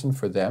the person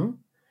for them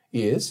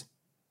is,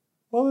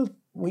 well,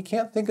 we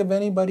can't think of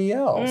anybody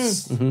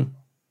else.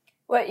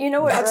 Well, you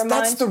know what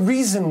that's the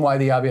reason why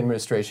the Abe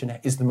administration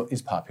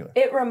is popular.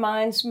 It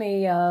reminds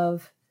me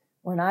of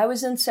when I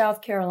was in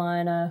South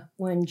Carolina,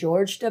 when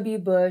George W.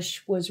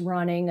 Bush was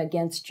running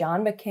against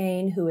John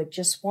McCain, who had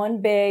just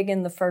won big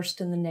in the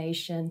first in the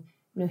nation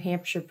New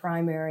Hampshire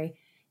primary.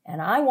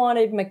 And I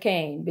wanted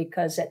McCain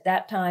because at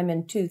that time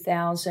in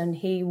 2000,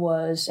 he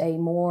was a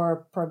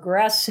more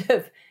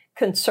progressive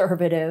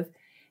conservative.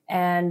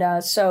 And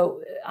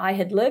so I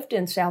had lived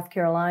in South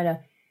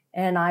Carolina,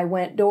 and I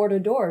went door to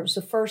door. It was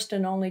the first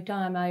and only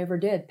time I ever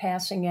did,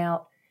 passing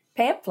out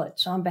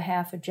pamphlets on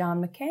behalf of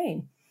John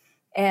McCain.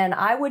 And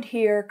I would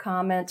hear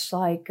comments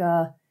like,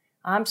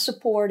 I'm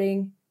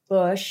supporting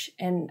Bush.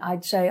 And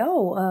I'd say,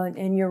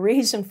 and your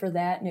reason for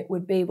that? And it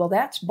would be, well,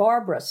 that's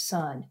Barbara's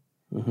son.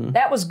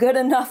 That was good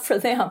enough for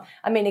them.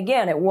 I mean,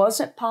 again, it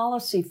wasn't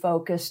policy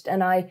focused.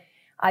 And I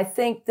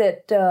think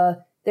that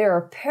there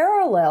are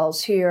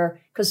parallels here,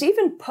 because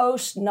even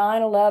post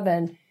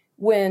 9/11,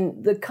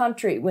 when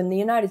the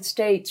United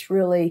States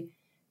really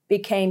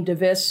became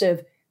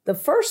divisive, the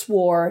first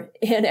war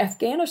in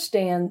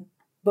Afghanistan,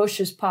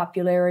 Bush's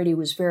popularity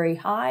was very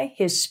high.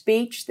 His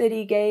speech that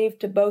he gave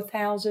to both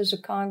houses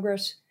of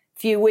Congress a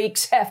few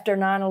weeks after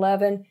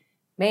 9/11,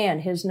 man,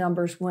 his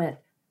numbers went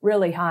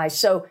really high.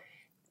 So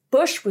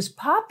Bush was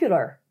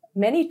popular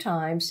many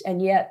times,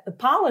 and yet the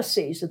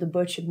policies of the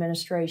Bush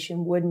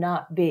administration would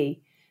not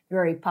be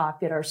very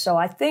popular. So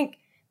I think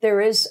there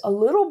is a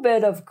little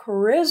bit of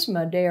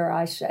charisma, dare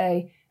I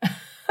say,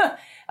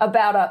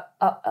 about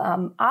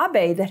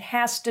Abe that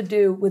has to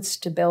do with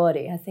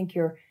stability. I think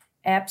you're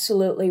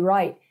absolutely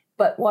right.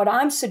 But what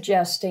I'm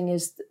suggesting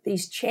is that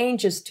these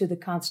changes to the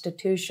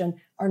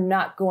Constitution are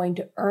not going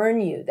to earn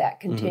you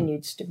that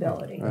continued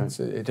stability. Right.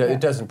 So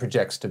it doesn't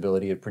project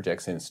stability, it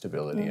projects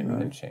instability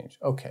and change.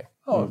 Okay.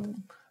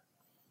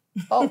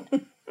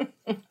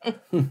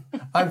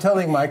 I'm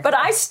telling Mike. But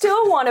I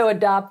still want to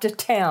adopt a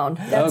town.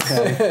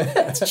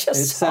 It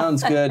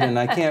sounds good, and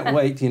I can't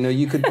wait.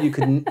 You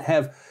could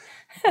have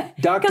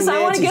Dr. Because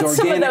I want to get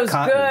some of those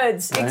cotton,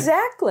 goods. right?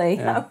 Exactly.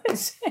 Yeah. I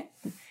was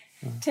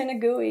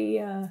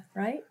Tenagui,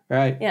 right?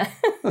 Right. Yeah.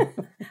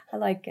 I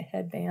like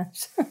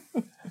headbands.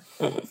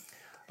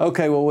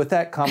 Okay, well, with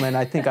that comment,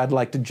 I think I'd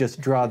like to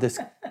just draw this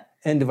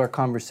end of our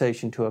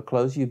conversation to a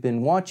close. You've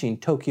been watching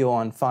Tokyo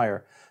on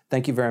Fire.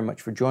 Thank you very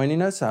much for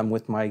joining us. I'm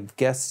with my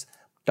guests,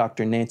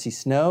 Dr. Nancy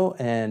Snow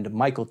and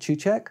Michael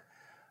Ciuciek.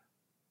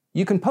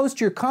 You can post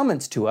your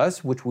comments to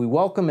us, which we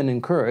welcome and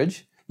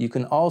encourage. You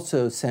can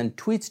also send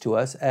tweets to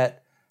us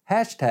at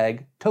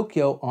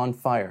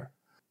 #TokyoOnFire.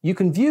 You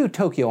can view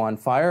Tokyo on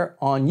Fire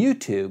on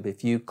YouTube.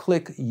 If you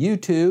click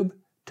YouTube,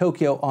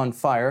 Tokyo on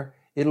Fire,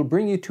 it'll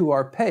bring you to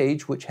our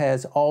page, which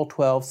has all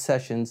 12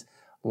 sessions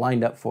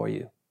lined up for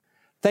you.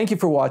 Thank you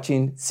for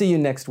watching. See you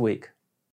next week.